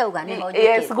ciakwa cirauga niho njukite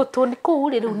yes gutuni kuu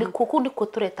riu ni kuku ni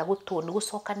kutureta gutuni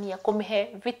gucokania kumihe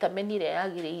vitamin iria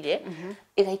yagirire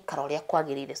igaikara uria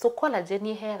kwagirire so collagen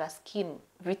iheaga skin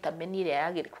vitamin iria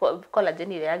yagirire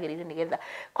collagen iria yagirire nigetha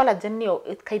collagen niyo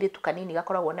kairitu kanini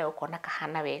gakoragwo nayo kona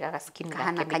kahana wega ga skin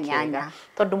gake kanyanya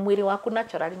tondu mwiri waku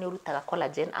naturally ni urutaga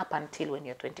collagen up until when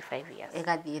you're 25 years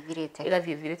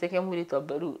igathie thirite ke mwiri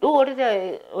twambaru riu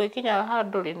rire wikinya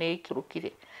handu ri ni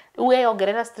ikirukire uwe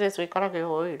ongerera stress wikarage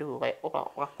hoyo riu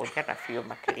ugakunjana fio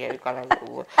makiria wikarage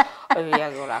uguo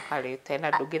yagora karite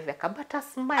na ndungitheka but a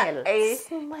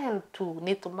smile tu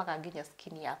ni tumaga nginya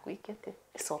skin yaku ikete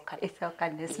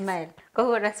icokane smile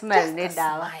koguo smile ni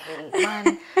dawa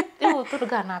man riu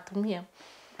turuga na atumia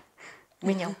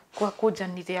minya kwa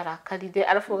kujanire arakarire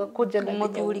arafu gakunjana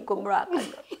muthuri kumuraka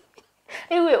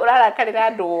iwe urarakarira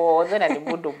andu othe na ni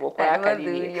mundu moko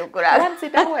arakarire once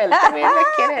it well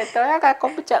tumekere toyaga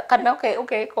kombucha kana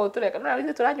okay ko tureka na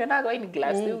rithi turanywa na wine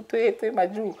glass twi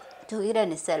maju tugira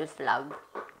ni self love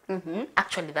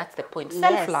actually that's the point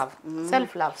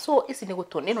self love so isi ni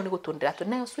gutoni ino ni gutondera to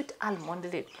nayo sweet almond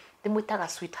ri ndimwitaga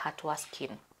sweetheart wa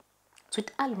skin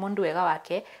sweet almond wega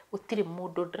wake gutiri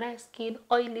mundu dry skin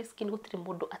oily skin gutiri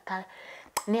mundu ata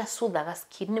ni asuthaga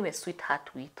skin niwe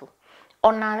sweetheart witu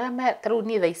ona rama taru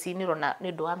ni thaici ni rona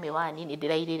ni ndu wa miwani ni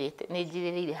ndirairite ni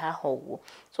njirire haha uguo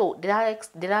so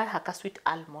ndira haka sweet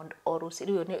almond orus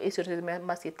riu ni icio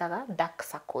masitaga dark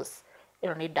circles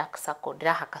ino ni dark circle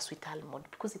ndira haka sweet almond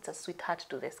because it's a sweetheart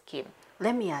to the skin.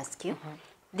 Let me ask you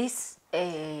this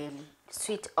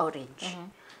sweet orange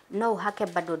no hake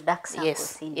bado dark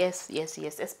circles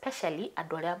yes especially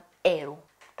adoria eru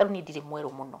taru ni ndiri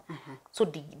mweru muno so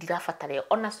ndirafatare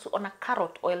ona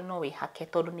carrot oil no we hake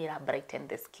tondu ni ra brighten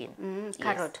the skin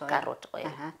carrot oil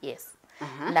yes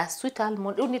na sweet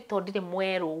almond uni tondire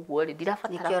mweru uguo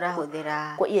ndirafatara nikiora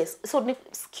huthira yes so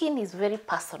skin is very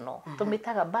personal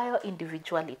tumitaga bio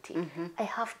individuality I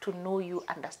have to know you,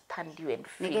 understand you and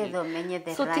feel nigetho menye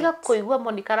the so right tiga kuigua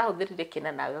monika rahuthirire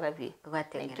kina nawe gathie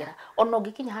gatengera ona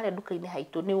ungikinya haria nduka-ini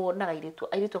haitu ni wonaga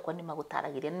iritu kwa ni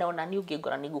magutaragiria na ona ni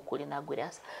ungingora ni ngukuri na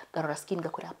ngwira garora skin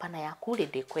gakwira hapana yaku ri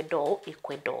ndikwendo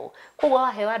ikwendo koguo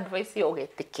wahewa advice yo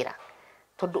ugetikira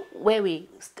tondu wewe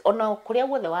ona kuria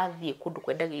guothe wathie kundu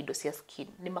kwendaga indo cia skin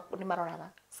ni maroraga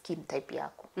skin type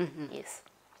yaku yes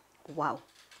wow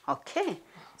okay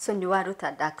so ni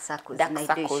waruta dark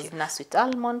circles na sweet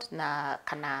almond na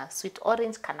kana sweet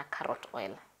orange kana carrot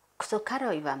oil so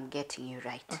Carol, if I'm getting you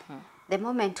right the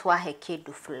moment wahe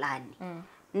kindu fulani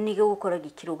ni gũkorwo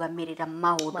gĩkĩrũgamĩrĩra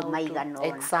maũndũ maigana ũna.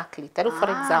 Exactly. Taru for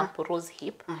example rose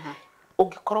hip.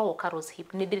 Ũngĩkorwo ũka rose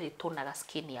hip nĩ ndĩrĩtũnaga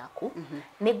skin yaku.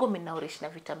 Nĩ ngũmĩnourish na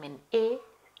vitamin A,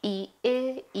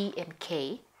 E, and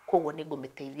K. Koguo nĩ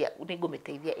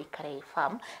ngũmĩteithia ikare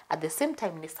firm. At the same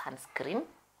time nĩ sunscreen.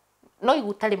 No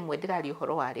iguta rĩmwe ndĩrari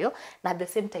ũhoro warĩo na at the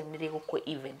same time nĩ rĩgũkũ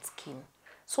even skin.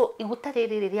 So iguta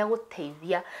rĩrĩ rĩrĩa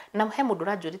gũteithia na he mũndũ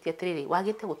ũranjũrĩtie atĩrĩrĩ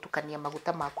wagĩte gũtukania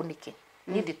maguta maku nĩkĩ?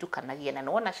 Niĩ nditukanagia na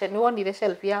nĩ wonire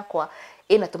shelf yakwa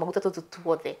ĩna tũmaguta tũtũ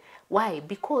tuothe. Why?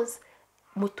 Because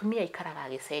mutumia ikaraga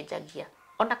agĩcenjagia.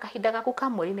 Ona kahinda gaku ka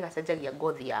mweri nĩ gacenjagia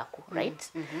ngothi yaku,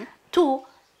 right? Two,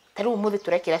 tarĩu mũthĩ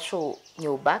tũrekĩra show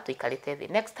nyũmba tũikarĩte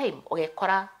thĩ. Next time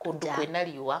ũgekora kũndũ kwĩna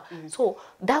riũa. So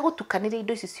ndagũtukanĩria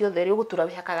indo ici ciothe rĩ ũgũtura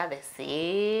wĩhakaga the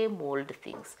same old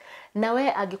things. Na we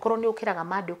angĩkorwo nĩ ũkĩraga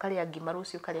mande ũkarĩa ngima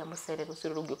rũciũ ũkarĩa mũcere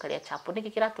rũciũ rũngĩ ũkarĩa chapo.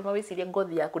 Nĩkĩ kĩratũma wĩcirie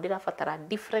ngothi yaku ndĩrabatara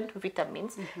different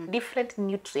vitamins, different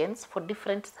nutrients for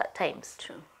different times.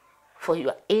 True. For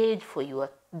your age, for your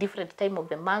different time of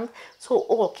the month. So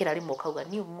ũgokĩra rĩmwe ũkauga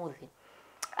ni ũmũthĩ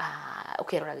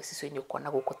ũkerora gĩcicio-inĩ ũkona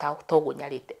gũkũ toguo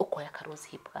nyarĩte ũkoya ka rose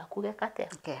hip gaku gekate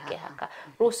kehaka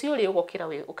rũciũ rĩ ũgokĩra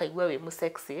we ũkaigua we mu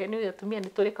sexy nĩ atumia nĩ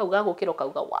tũrĩ kauga gũkĩra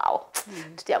ukauga wow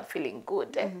today I'm feeling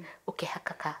good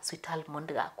ukehaka ka sweet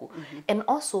almond gaku. And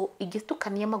also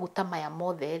ingĩtukania maguta maya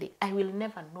mothe rĩ I will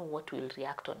never know what will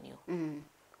react on you.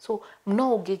 So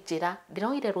no ũngĩnjĩra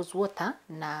ndĩroire rose water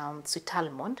na sweet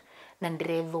almond na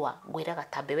ndĩrethũa ngwĩraga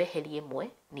tambe weherie ĩmwe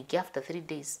ningĩ after 3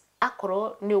 days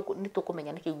akorwo nĩ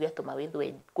tũkũmenya nĩkĩ gĩatũma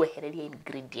wĩthwe kwehereria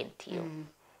ingredient iyo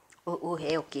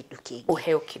uheo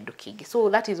kĩndũ kĩngĩ. So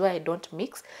that is why I don't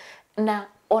mix. Na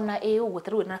ona ũguo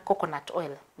tarĩu na coconut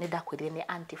oil nĩ ndakwĩrire nĩ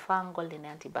antifungal nĩ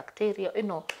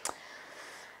antibacterial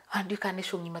andika nĩ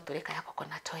cung'ima tũreka ya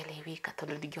coconut oil wika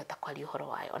tondũ ndingĩhota kwaria ũhoro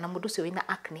wayo. Ona mũndũ ũcio wĩna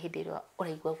acne hĩndĩ ĩrĩa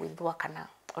ũraigua gwĩthũa kana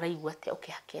ũraigua atĩ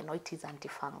ũkĩhake no it is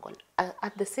antifungal.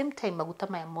 At the same time maguta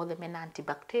maya mothe mena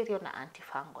antibacterial na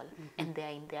antifungal and they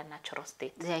are in their natural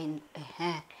state. They are in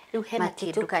rĩu hena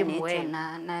kĩndũ kĩmwe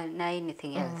na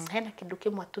anything else. Hena kĩndũ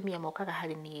kĩmwe atumia mokaga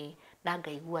harĩ niĩ na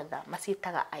ngaigua tha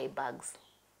maciĩtaga eye bags.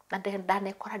 Na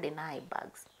ndanekora ndĩna eye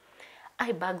bags.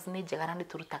 Eye bags nĩ njega na nĩ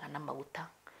tũrutaga na maguta.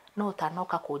 No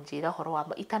ũtanoka kũnjĩra ũhoro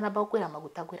wa itanamba kwĩra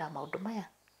maguta kwĩra maũndũ maya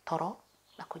toro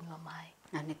na kũnyua maĩ.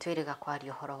 Na nĩ twĩrĩga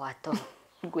kwaria ũhoro wa toro.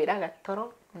 Ngwĩraga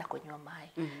toro na kũnyua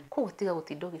maĩ. Koguo tiga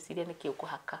gũtinda ũgĩciria nĩkĩ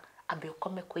ũkũhaka ambe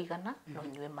ũkome kũigana no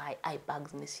nyue maĩ eye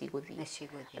bags nĩ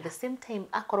cigũthiĩ. At the same time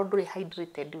akorwo ndũrĩ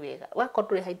hydrated wega. Wakorwo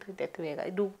ndũrĩ hydrated wega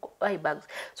ndu eye bags.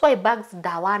 So eye bags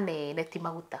ndawa nene ti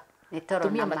maguta. Nĩ toro na maĩ.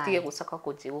 Tumia matige gũcoka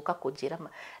kũnjĩra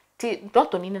no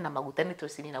tũnine na maguta nĩ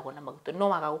tũcininagwo na maguta no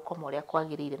waga gũkoma ũrĩa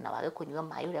kwagĩrĩire na wage kũnyua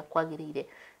maĩ ũrĩa kwagĩrĩire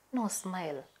no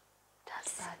smile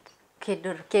just that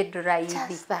kĩndũ raithi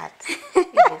just that.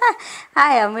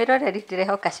 Haya mwĩroreri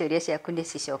ndĩrehoka ciũria ciaku nĩ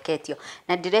cicoketio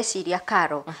na ndĩreciria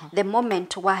Karo the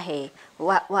moment wahe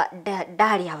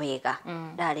ndarĩa wega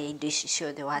ndarĩa indo ici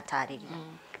ciothe watarĩria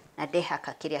na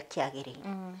ndehaka kĩrĩa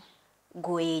kĩagĩrĩire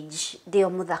gwage ndio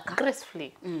muthaka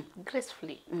gracefully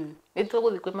nĩ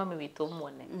tũgũthiĩ kwĩ mami witũ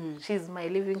muone she is my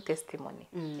living testimony.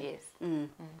 Yes.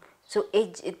 So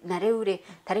age na rĩu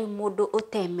tarĩu mũndũ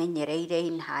ũtemenyereire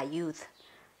in her youth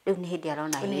rĩu nĩ hĩndĩ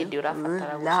arona nĩ hĩndĩ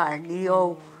ũrabatara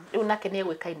gũcanio rĩu nake nĩ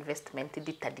egwĩka investment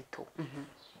nditũ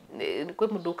kwĩ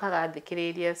mũndũ ũkaga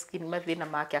thikĩrĩria skin mathĩna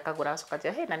make akagũra acoka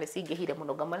njĩra he na nĩ cingĩhire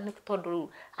mũno ngamara nĩ tondũ rĩu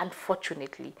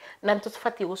unfortunately na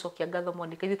tũbatiĩ gũcokia ngatho mũno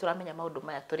nĩkĩ tũramenya maũndũ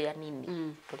maya tũrĩ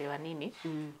anini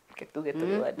tuge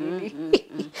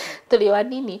tũrĩ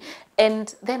anini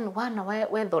and then wana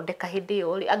wethondeka hĩndĩ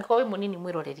ĩyo rĩ angĩkorwo wĩ mũnini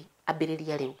mwĩroreri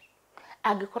ambĩrĩria rĩu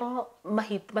angĩkorwo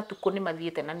matukũ nĩ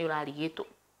mathiĩte na nĩ ũrarigĩtwo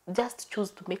just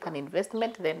choose to make an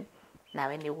investment then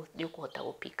nawe nĩ ũkũhota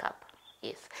gũ pick up.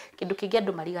 Yes. Kĩndũ kĩngĩ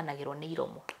andũ mariganagĩrwo nĩ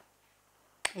iromo.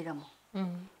 Nĩ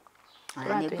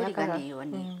ngũriganĩrwo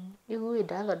nĩ. Igũĩ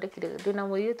ndathondekire ndĩna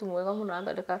mũirĩtu mwega mũno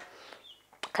athondeka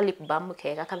ka lip balm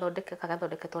kega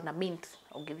kathondeketwo na mint.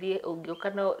 Ũngĩthiĩ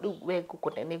ũngĩũka no rĩu we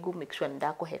nĩ ngũ make sure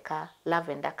ndakũhe ka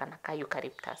lavender kana ka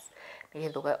eucalyptus.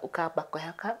 Nĩgetha ũkamba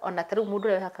kũhaka ona tarĩu mũndũ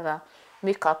ũrĩa hakaga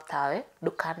makeup tawe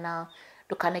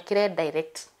ndũkanekĩre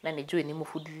direct na nĩ njũĩ nĩ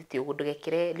mũbundithĩtie ũguo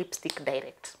ndũgekĩre lipstick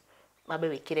direct. Mambe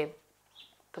wĩkĩre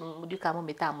mũndũ kama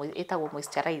Metha ĩtagwo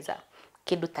moisturizer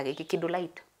kĩndũ ta gĩkĩ kĩndũ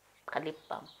light ka lip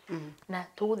balm na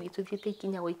tũthiĩte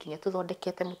ikinya gwa ikinya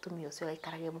tũthondekete mũtumia ũcio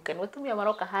aikarage mũkenu mũtumia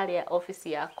maroka harĩa office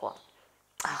yakwa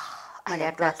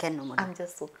I'm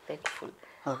just so thankful.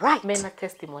 All right. Mena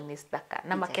testimonies thaka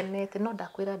na makenete no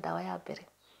ndakwĩra ndawa ya mbere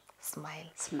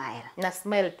smile na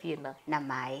smile tina na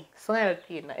maĩ smile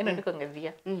tina ĩno nĩ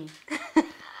kũng'ethia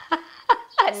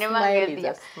Smile is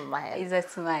a smile. Is a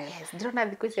smile. Yes, ndĩrona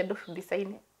thikũ ici andũ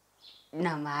mbica-inĩ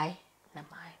Na mai. na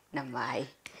mai. Na mai.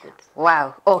 Good.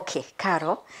 Wow, okay,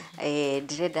 Karo,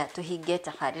 ndirenda tuhinge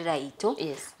tabarĩra itũ.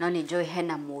 Yes. No nĩ njũĩ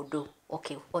hena mũndũ,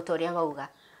 okay, otoria wauga,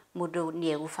 mũndũ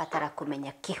nĩ egũbatara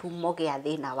kũmenya kĩhumo gĩa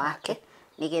thĩna wake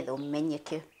nĩgetha ũmenye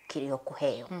kĩrĩa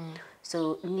ũkũheo.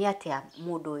 So nĩ atĩa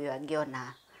mũndũ ũyũ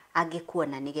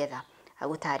angĩkuona nĩgetha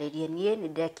agũtarĩrie niĩ nĩ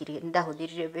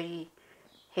ndahũthĩrire very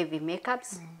heavy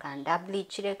makeups, kana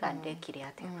bleachire, kana ndekire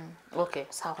atĩa. Okay,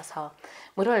 sawa.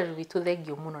 Mwĩroreri witũ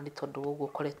thengio mũno nĩ tondũ ũguo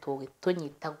ũkoretwo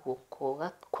ũgĩtũnyita guoko,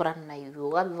 ũgakũra na ithuĩ,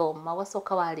 ũgathoma,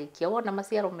 ũgacoka warĩkia, wona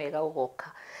maciaro mega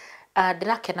ũgoka.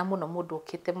 Ndĩrakena mũno mũndũ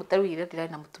ũkĩte, tarĩu ira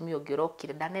ndĩrarĩ na mũtumia ũngĩ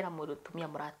ũrokire, ndanera mũtumia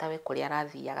mũratawe kũrĩa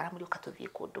arathiaga, aramwĩra ũka tũthiĩ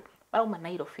kũndũ. Marauma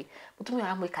Nairobi, mũtumia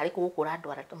aramwĩra arĩ gũkũ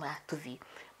ũrandwara tũthiĩ.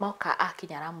 Moka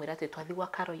akinya aramwĩra atĩ twathi gwa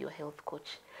Karo your health coach.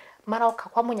 Maroka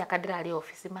kwa Munyaka ndĩrarĩ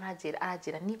ofici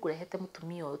aranjĩra niĩ ngũrehete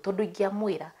mũtumia ũyũ tondũ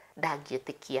ingĩamwĩra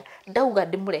ndangĩetĩkia. Ndauga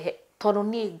ndĩmũrehe tondũ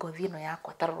niĩ ngothi ĩno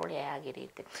yakwa tarora ũrĩa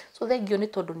yagĩrĩte. So thengio nĩ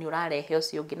tondũ nĩ ũrarehe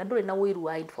ũcio ũngĩ na ndũrĩ na wĩru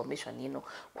wa information ĩno.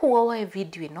 Kuoguo woe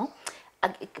video ĩno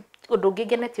ũndũ ũngĩ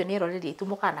ngenetio nĩ eroreri aitũ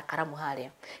mokaga na karamu harĩa.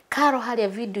 Karo harĩa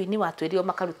video-inĩ watwĩrĩo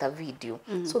makaruta video.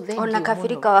 So thengio ona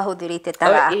kabirika wahũthĩrĩte ta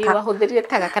gaka. Wahũthĩrĩte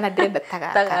ta gaka na ndĩrenda ta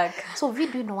gaka. So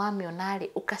video ĩno wamĩona rĩ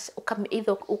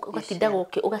ũgatinda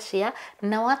gũkĩ ũgashare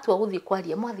na watua gũthiĩ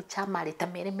kwaria mwathi chamarĩ ta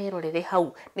merorere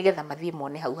hau nĩgetha mathiĩ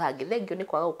mone hau hangĩ. Thengio nĩ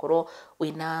kwaga gũkorwo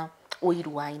wĩna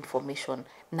wĩru wa information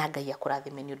na Ngai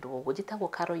akũrathime nĩ ũndũ woguo. Njĩtagwo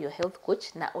Karo your health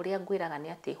coach na ũrĩa ngwĩraga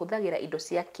nĩ atĩ hũthagĩra indo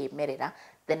cia kĩmerera,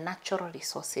 the natural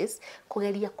resources,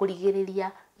 kũgeria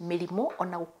kũrigĩrĩria mĩrimũ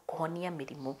ona kũhonia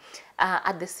mĩrimũ.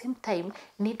 At the same time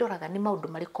nĩ ndoraga nĩ maũndũ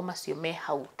marĩkũ macio me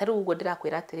hau. Tarĩu ũguo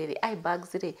ndĩrakwĩra atĩrĩrĩ, eye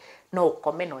bags rĩ no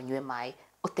ũkome na ũnyue maĩ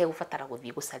ũtegũbatara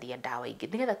gũthiĩ gũcaria ndawa ingĩ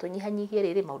nĩgetha tũnyihanyihie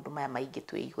rĩrĩ maũndũ maya maingĩ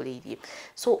twĩihũrĩirie.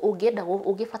 So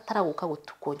ũngĩbatara gũka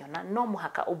kũnyona no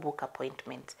mũhaka ũbook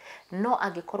appointment. No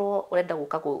angĩkorwo ũrenda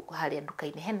gũka harĩa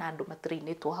nduka-inĩ hena andũ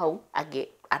matũrĩinĩtwo hau angĩ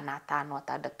ana atano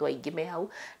atandatũ aingĩ me hau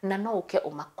na no ũke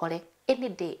ũmakore any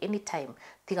day anytime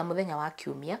tiga mũthenya wa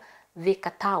Kiumia Thika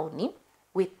taũni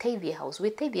Wĩteithie House.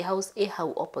 Wĩteithie House ĩ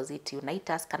hau opposite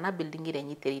Unitas kana building ĩrĩa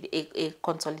nyitĩrĩire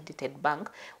Consolidated Bank.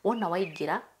 Wona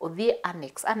waingĩra ũthiĩ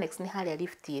annex nĩ harĩa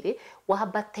lift ĩrĩ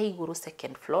wambate igũrũ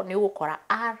second floor nĩ ũgũkora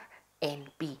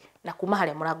R&B na kuma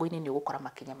harĩa mũrango-inĩ nĩ ũgũkora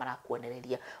makinya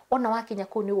marakuonereria. Wona wakinya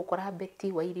kũu nĩ ũgũkora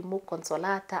Betty, Wairimũ,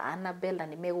 Consolata, Annabelle na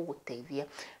nĩ megũgũteithia.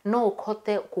 No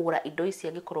ũhote kũgũra indo ici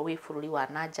angĩkorwo wĩ bũrũri wa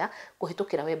nanja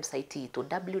kũhĩtũkĩra website itũ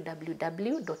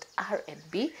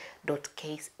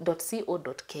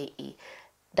www.rnb.co.ke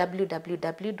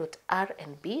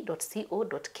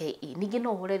www.rnb.co.ke. Ningĩ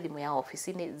no ũhũre thimũ ya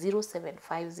ofici-inĩ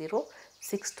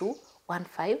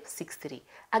 0750621563.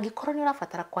 Angĩkorwo nĩ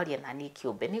ũrabatara kwaria na niĩ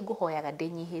kĩũmbe nĩ ngũhoyaga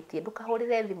ndĩnyihĩtie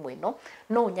ndũkahũrĩre thimũ ĩno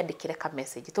no ũnyandĩkĩre ka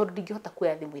message tondũ ndingĩhota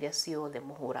kuoya thimũ iria ciothe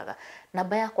mũhũraga.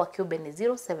 Namba yakwa kĩũmbe nĩ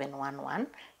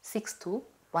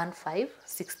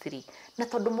 0711621563. Na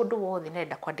tondũ mũndũ wothe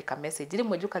nĩarenda kwandĩka message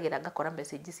rĩmwe njũkagĩra ngakora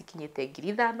message cikinyĩte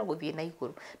 5,000 gũthiĩ na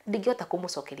igũrũ ndingĩhota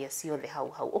kũmũcokeria ciothe hau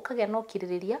ũkagĩa no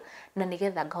kirĩrĩria na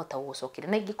nĩgetha ngahota gũgũcokeria.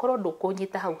 Na ingĩkorwo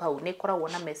ndũkũnyita hau nĩ koragwo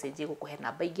na message ĩgũkũhe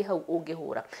namba ingĩ hau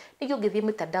ũngĩhũra. Ningĩ ũngĩthiĩ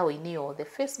mitandao-inĩ yothe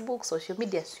Facebook, social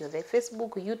media ciothe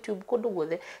Facebook, YouTube kũndũ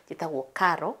guothe njĩtagwo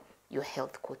Karo your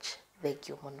health coach. Thank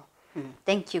you mũno.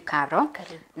 Thank you, Karo.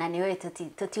 Na nĩ we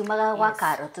tũtiumaga gwa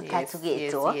Karo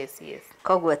tũtatugĩtwo. Yes.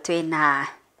 Koguo twĩna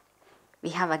we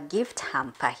have a gift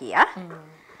hamper here.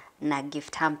 Na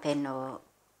gift hamper no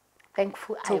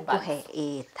thankful eye bags.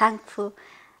 Thankful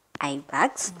eye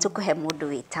bags. Tukuhe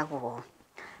mũndũ wĩtagwo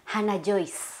Hannah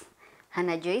Joyce.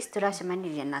 Hannah Joyce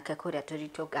turacemanirie nake kũrĩa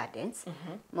Torito Gardens.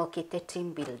 Mokĩte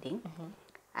team building.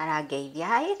 Arangeithia,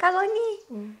 "Hi Kagoni."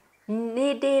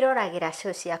 Nĩ ndĩroragĩra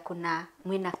show ciaku na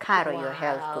mwĩna Karo your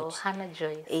health coach. Hannah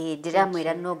Joyce.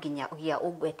 Ndĩramwĩra no nginya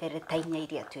ũgwetere ta inya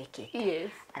iria twĩkĩte.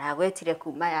 Yes. Aragwetire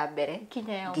kuma ya mbere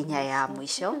nginya ya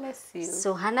mwisho.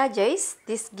 So Hannah Joyce,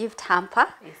 this gift hamper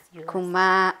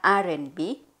kuma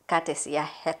R&B courtesy ya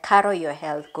Karo your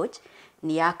health coach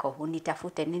ni yako,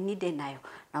 unitafute nini ndĩnayo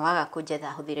na waga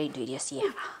kũnjetha hũthĩra indo iria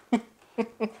ciega.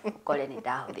 Kole nĩ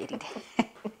ndahũthĩrire.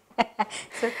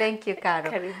 So thank you,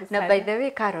 Karo. Now, by the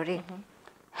way, Karo, he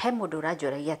mũndũ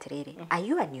ũranjũragia atĩrĩrĩ, are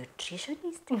you a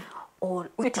nutritionist or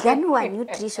utiganu wa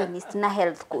nutritionist na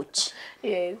health coach?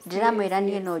 Yes. Ndiramwĩra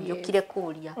niĩ no njũkire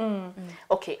kũria.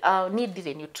 Okay, niĩ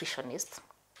ndirĩ nutritionist.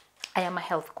 I am a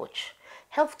health coach.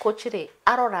 Health coach rĩ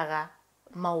aroraga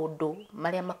maũndũ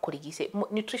marĩa makũrigicĩirie.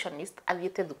 Nutritionist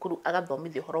athiĩte thukuru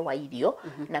agathomithia ũhoro wa irio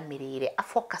na mĩrĩĩre,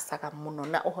 afocusaga mũno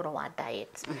na ũhoro wa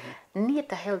diet. Niĩ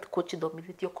ta health coach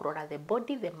thomithĩtio kũrora the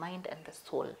body, the mind and the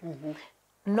soul.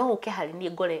 no uke hari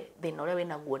ni ngore thina uria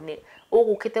wina guo ni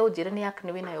ugukite unjire ni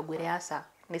acne wina yo ngwire asa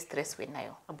ni stress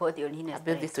winayo abothi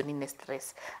ni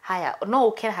stress haya no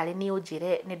uke hari ni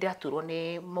unjire ni ndiraturwo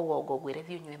ni mugongo ngwire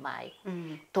thi unywe mai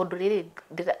tondu riri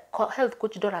health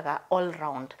coach doraga all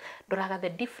round doraga the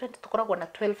different tukoragwo na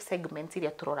 12 segments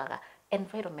iria turoraga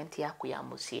environment yaku ya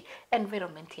muci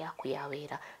environment yaku ya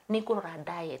wira ni ngurora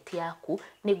diet yaku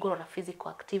ni ngurora physical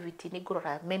activity ni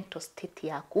ngurora mental state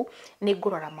yaku ni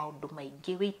ngurora maundu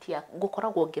maingi weight yaku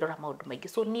ngukoragwo ngirora maundu maingi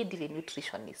so need the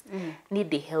nutritionist need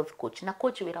the health coach na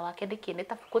coach wira wake ndikine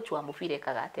ta coach wa mubira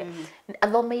kagate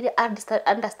athomeire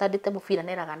understand te mubira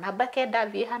neraga namba kenda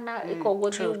thie hana ikogo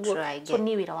thiugo so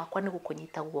ni wira wakwa ni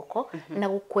gukunyita guoko na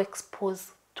guku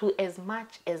expose to as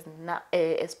much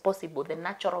as possible the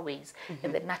natural ways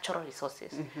and the natural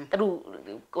resources. Taru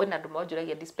when andu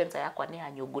majuragia dispenser yakwa ni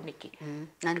ya nyungu niki.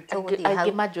 Na nitoguthi hau.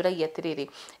 Angi majuragia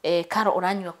atiriri Karo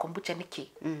uranywa kombucha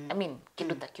niki. I mean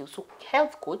kindu ta kiu so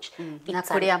health coach na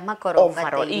kuria makoro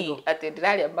overall ati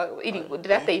ndiraria irigo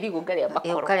ndirate irigo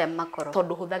ngaria makoro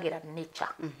tondu huthagira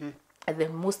nature the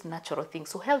most natural thing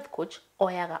so health coach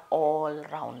oyaga all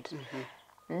round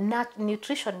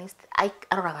nutritionist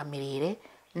aroraga mirire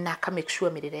na ka make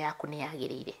sure mirire yaku ni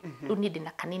yagirire riu ni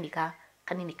ndina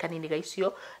kanini ga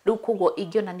icio riu koguo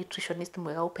ingiona nutritionist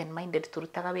mwega open minded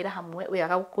turutaga wira hamwe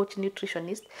wega coach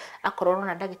nutritionist akororwo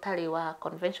na ndagitari wa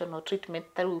conventional treatment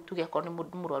taru tuge akorwo ni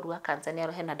murwaru wa cancer ni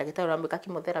arohe na ndagitari wa mwika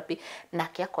chemotherapy na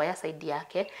akoya side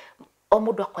yake o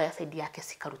mundu akoya side yake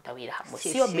cikaruta wira hamwe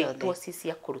cio betwo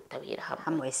cia kuruta wira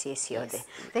hamwe ciothe.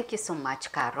 Thank you so much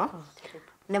Karo.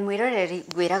 Na mwiroreri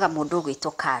gwiraga mundu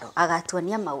gwito Karo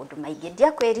agatuonia maundu maingi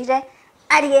ndiakwirire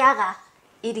ariaga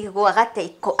irigo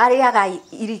agate ariaga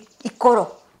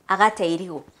ikoro agate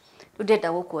irigo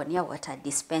ndenda gukuonia water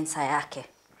dispenser yake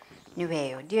ni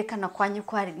weyo ndiwe kana kwanyu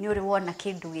kwari ni uri wona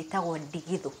kindu gitagwo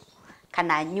ndigithu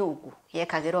kana nyugu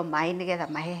yekagirwo mai nigetha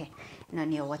mahehe ino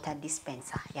ni water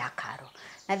dispenser ya Karo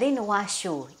na thiini wa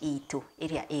show itu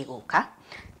iria iguka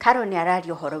Karo ni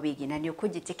arario horo wigi na ni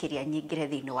ukunjitikiria nyingire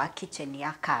thiini wa kitchen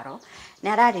ya Karo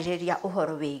na arariria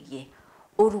uhoro wigi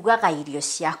urugaga irio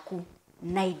ciaku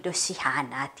na indo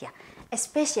cihana atia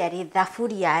especially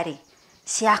thafuria ri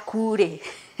ciaku ri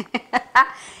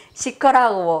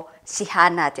cikoragwo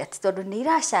cihana atia tondu ni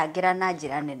iracangira na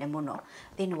njira nene muno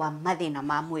thiini wa mathina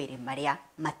ma mwiri maria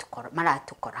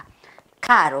maratukora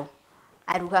Karo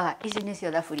arugaga ici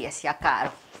nicio thafuria cia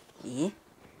Karo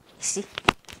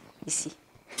ici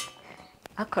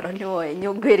akoro ni woe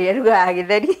nyungu iria arugaga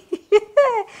githeri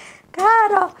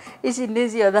Karo ici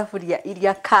nicio thafuria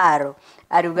iria Karo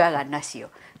arugaga nacio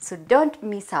so don't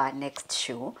miss our next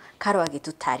show Karo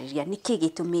agitutariria niki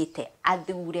gitumite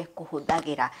athure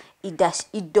kuhuthagira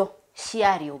indo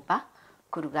cia riumba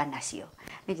kuruga nacio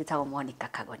nijitagwo Monica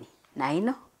Kagoni na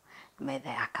ino Metha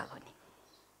ya Kagoni.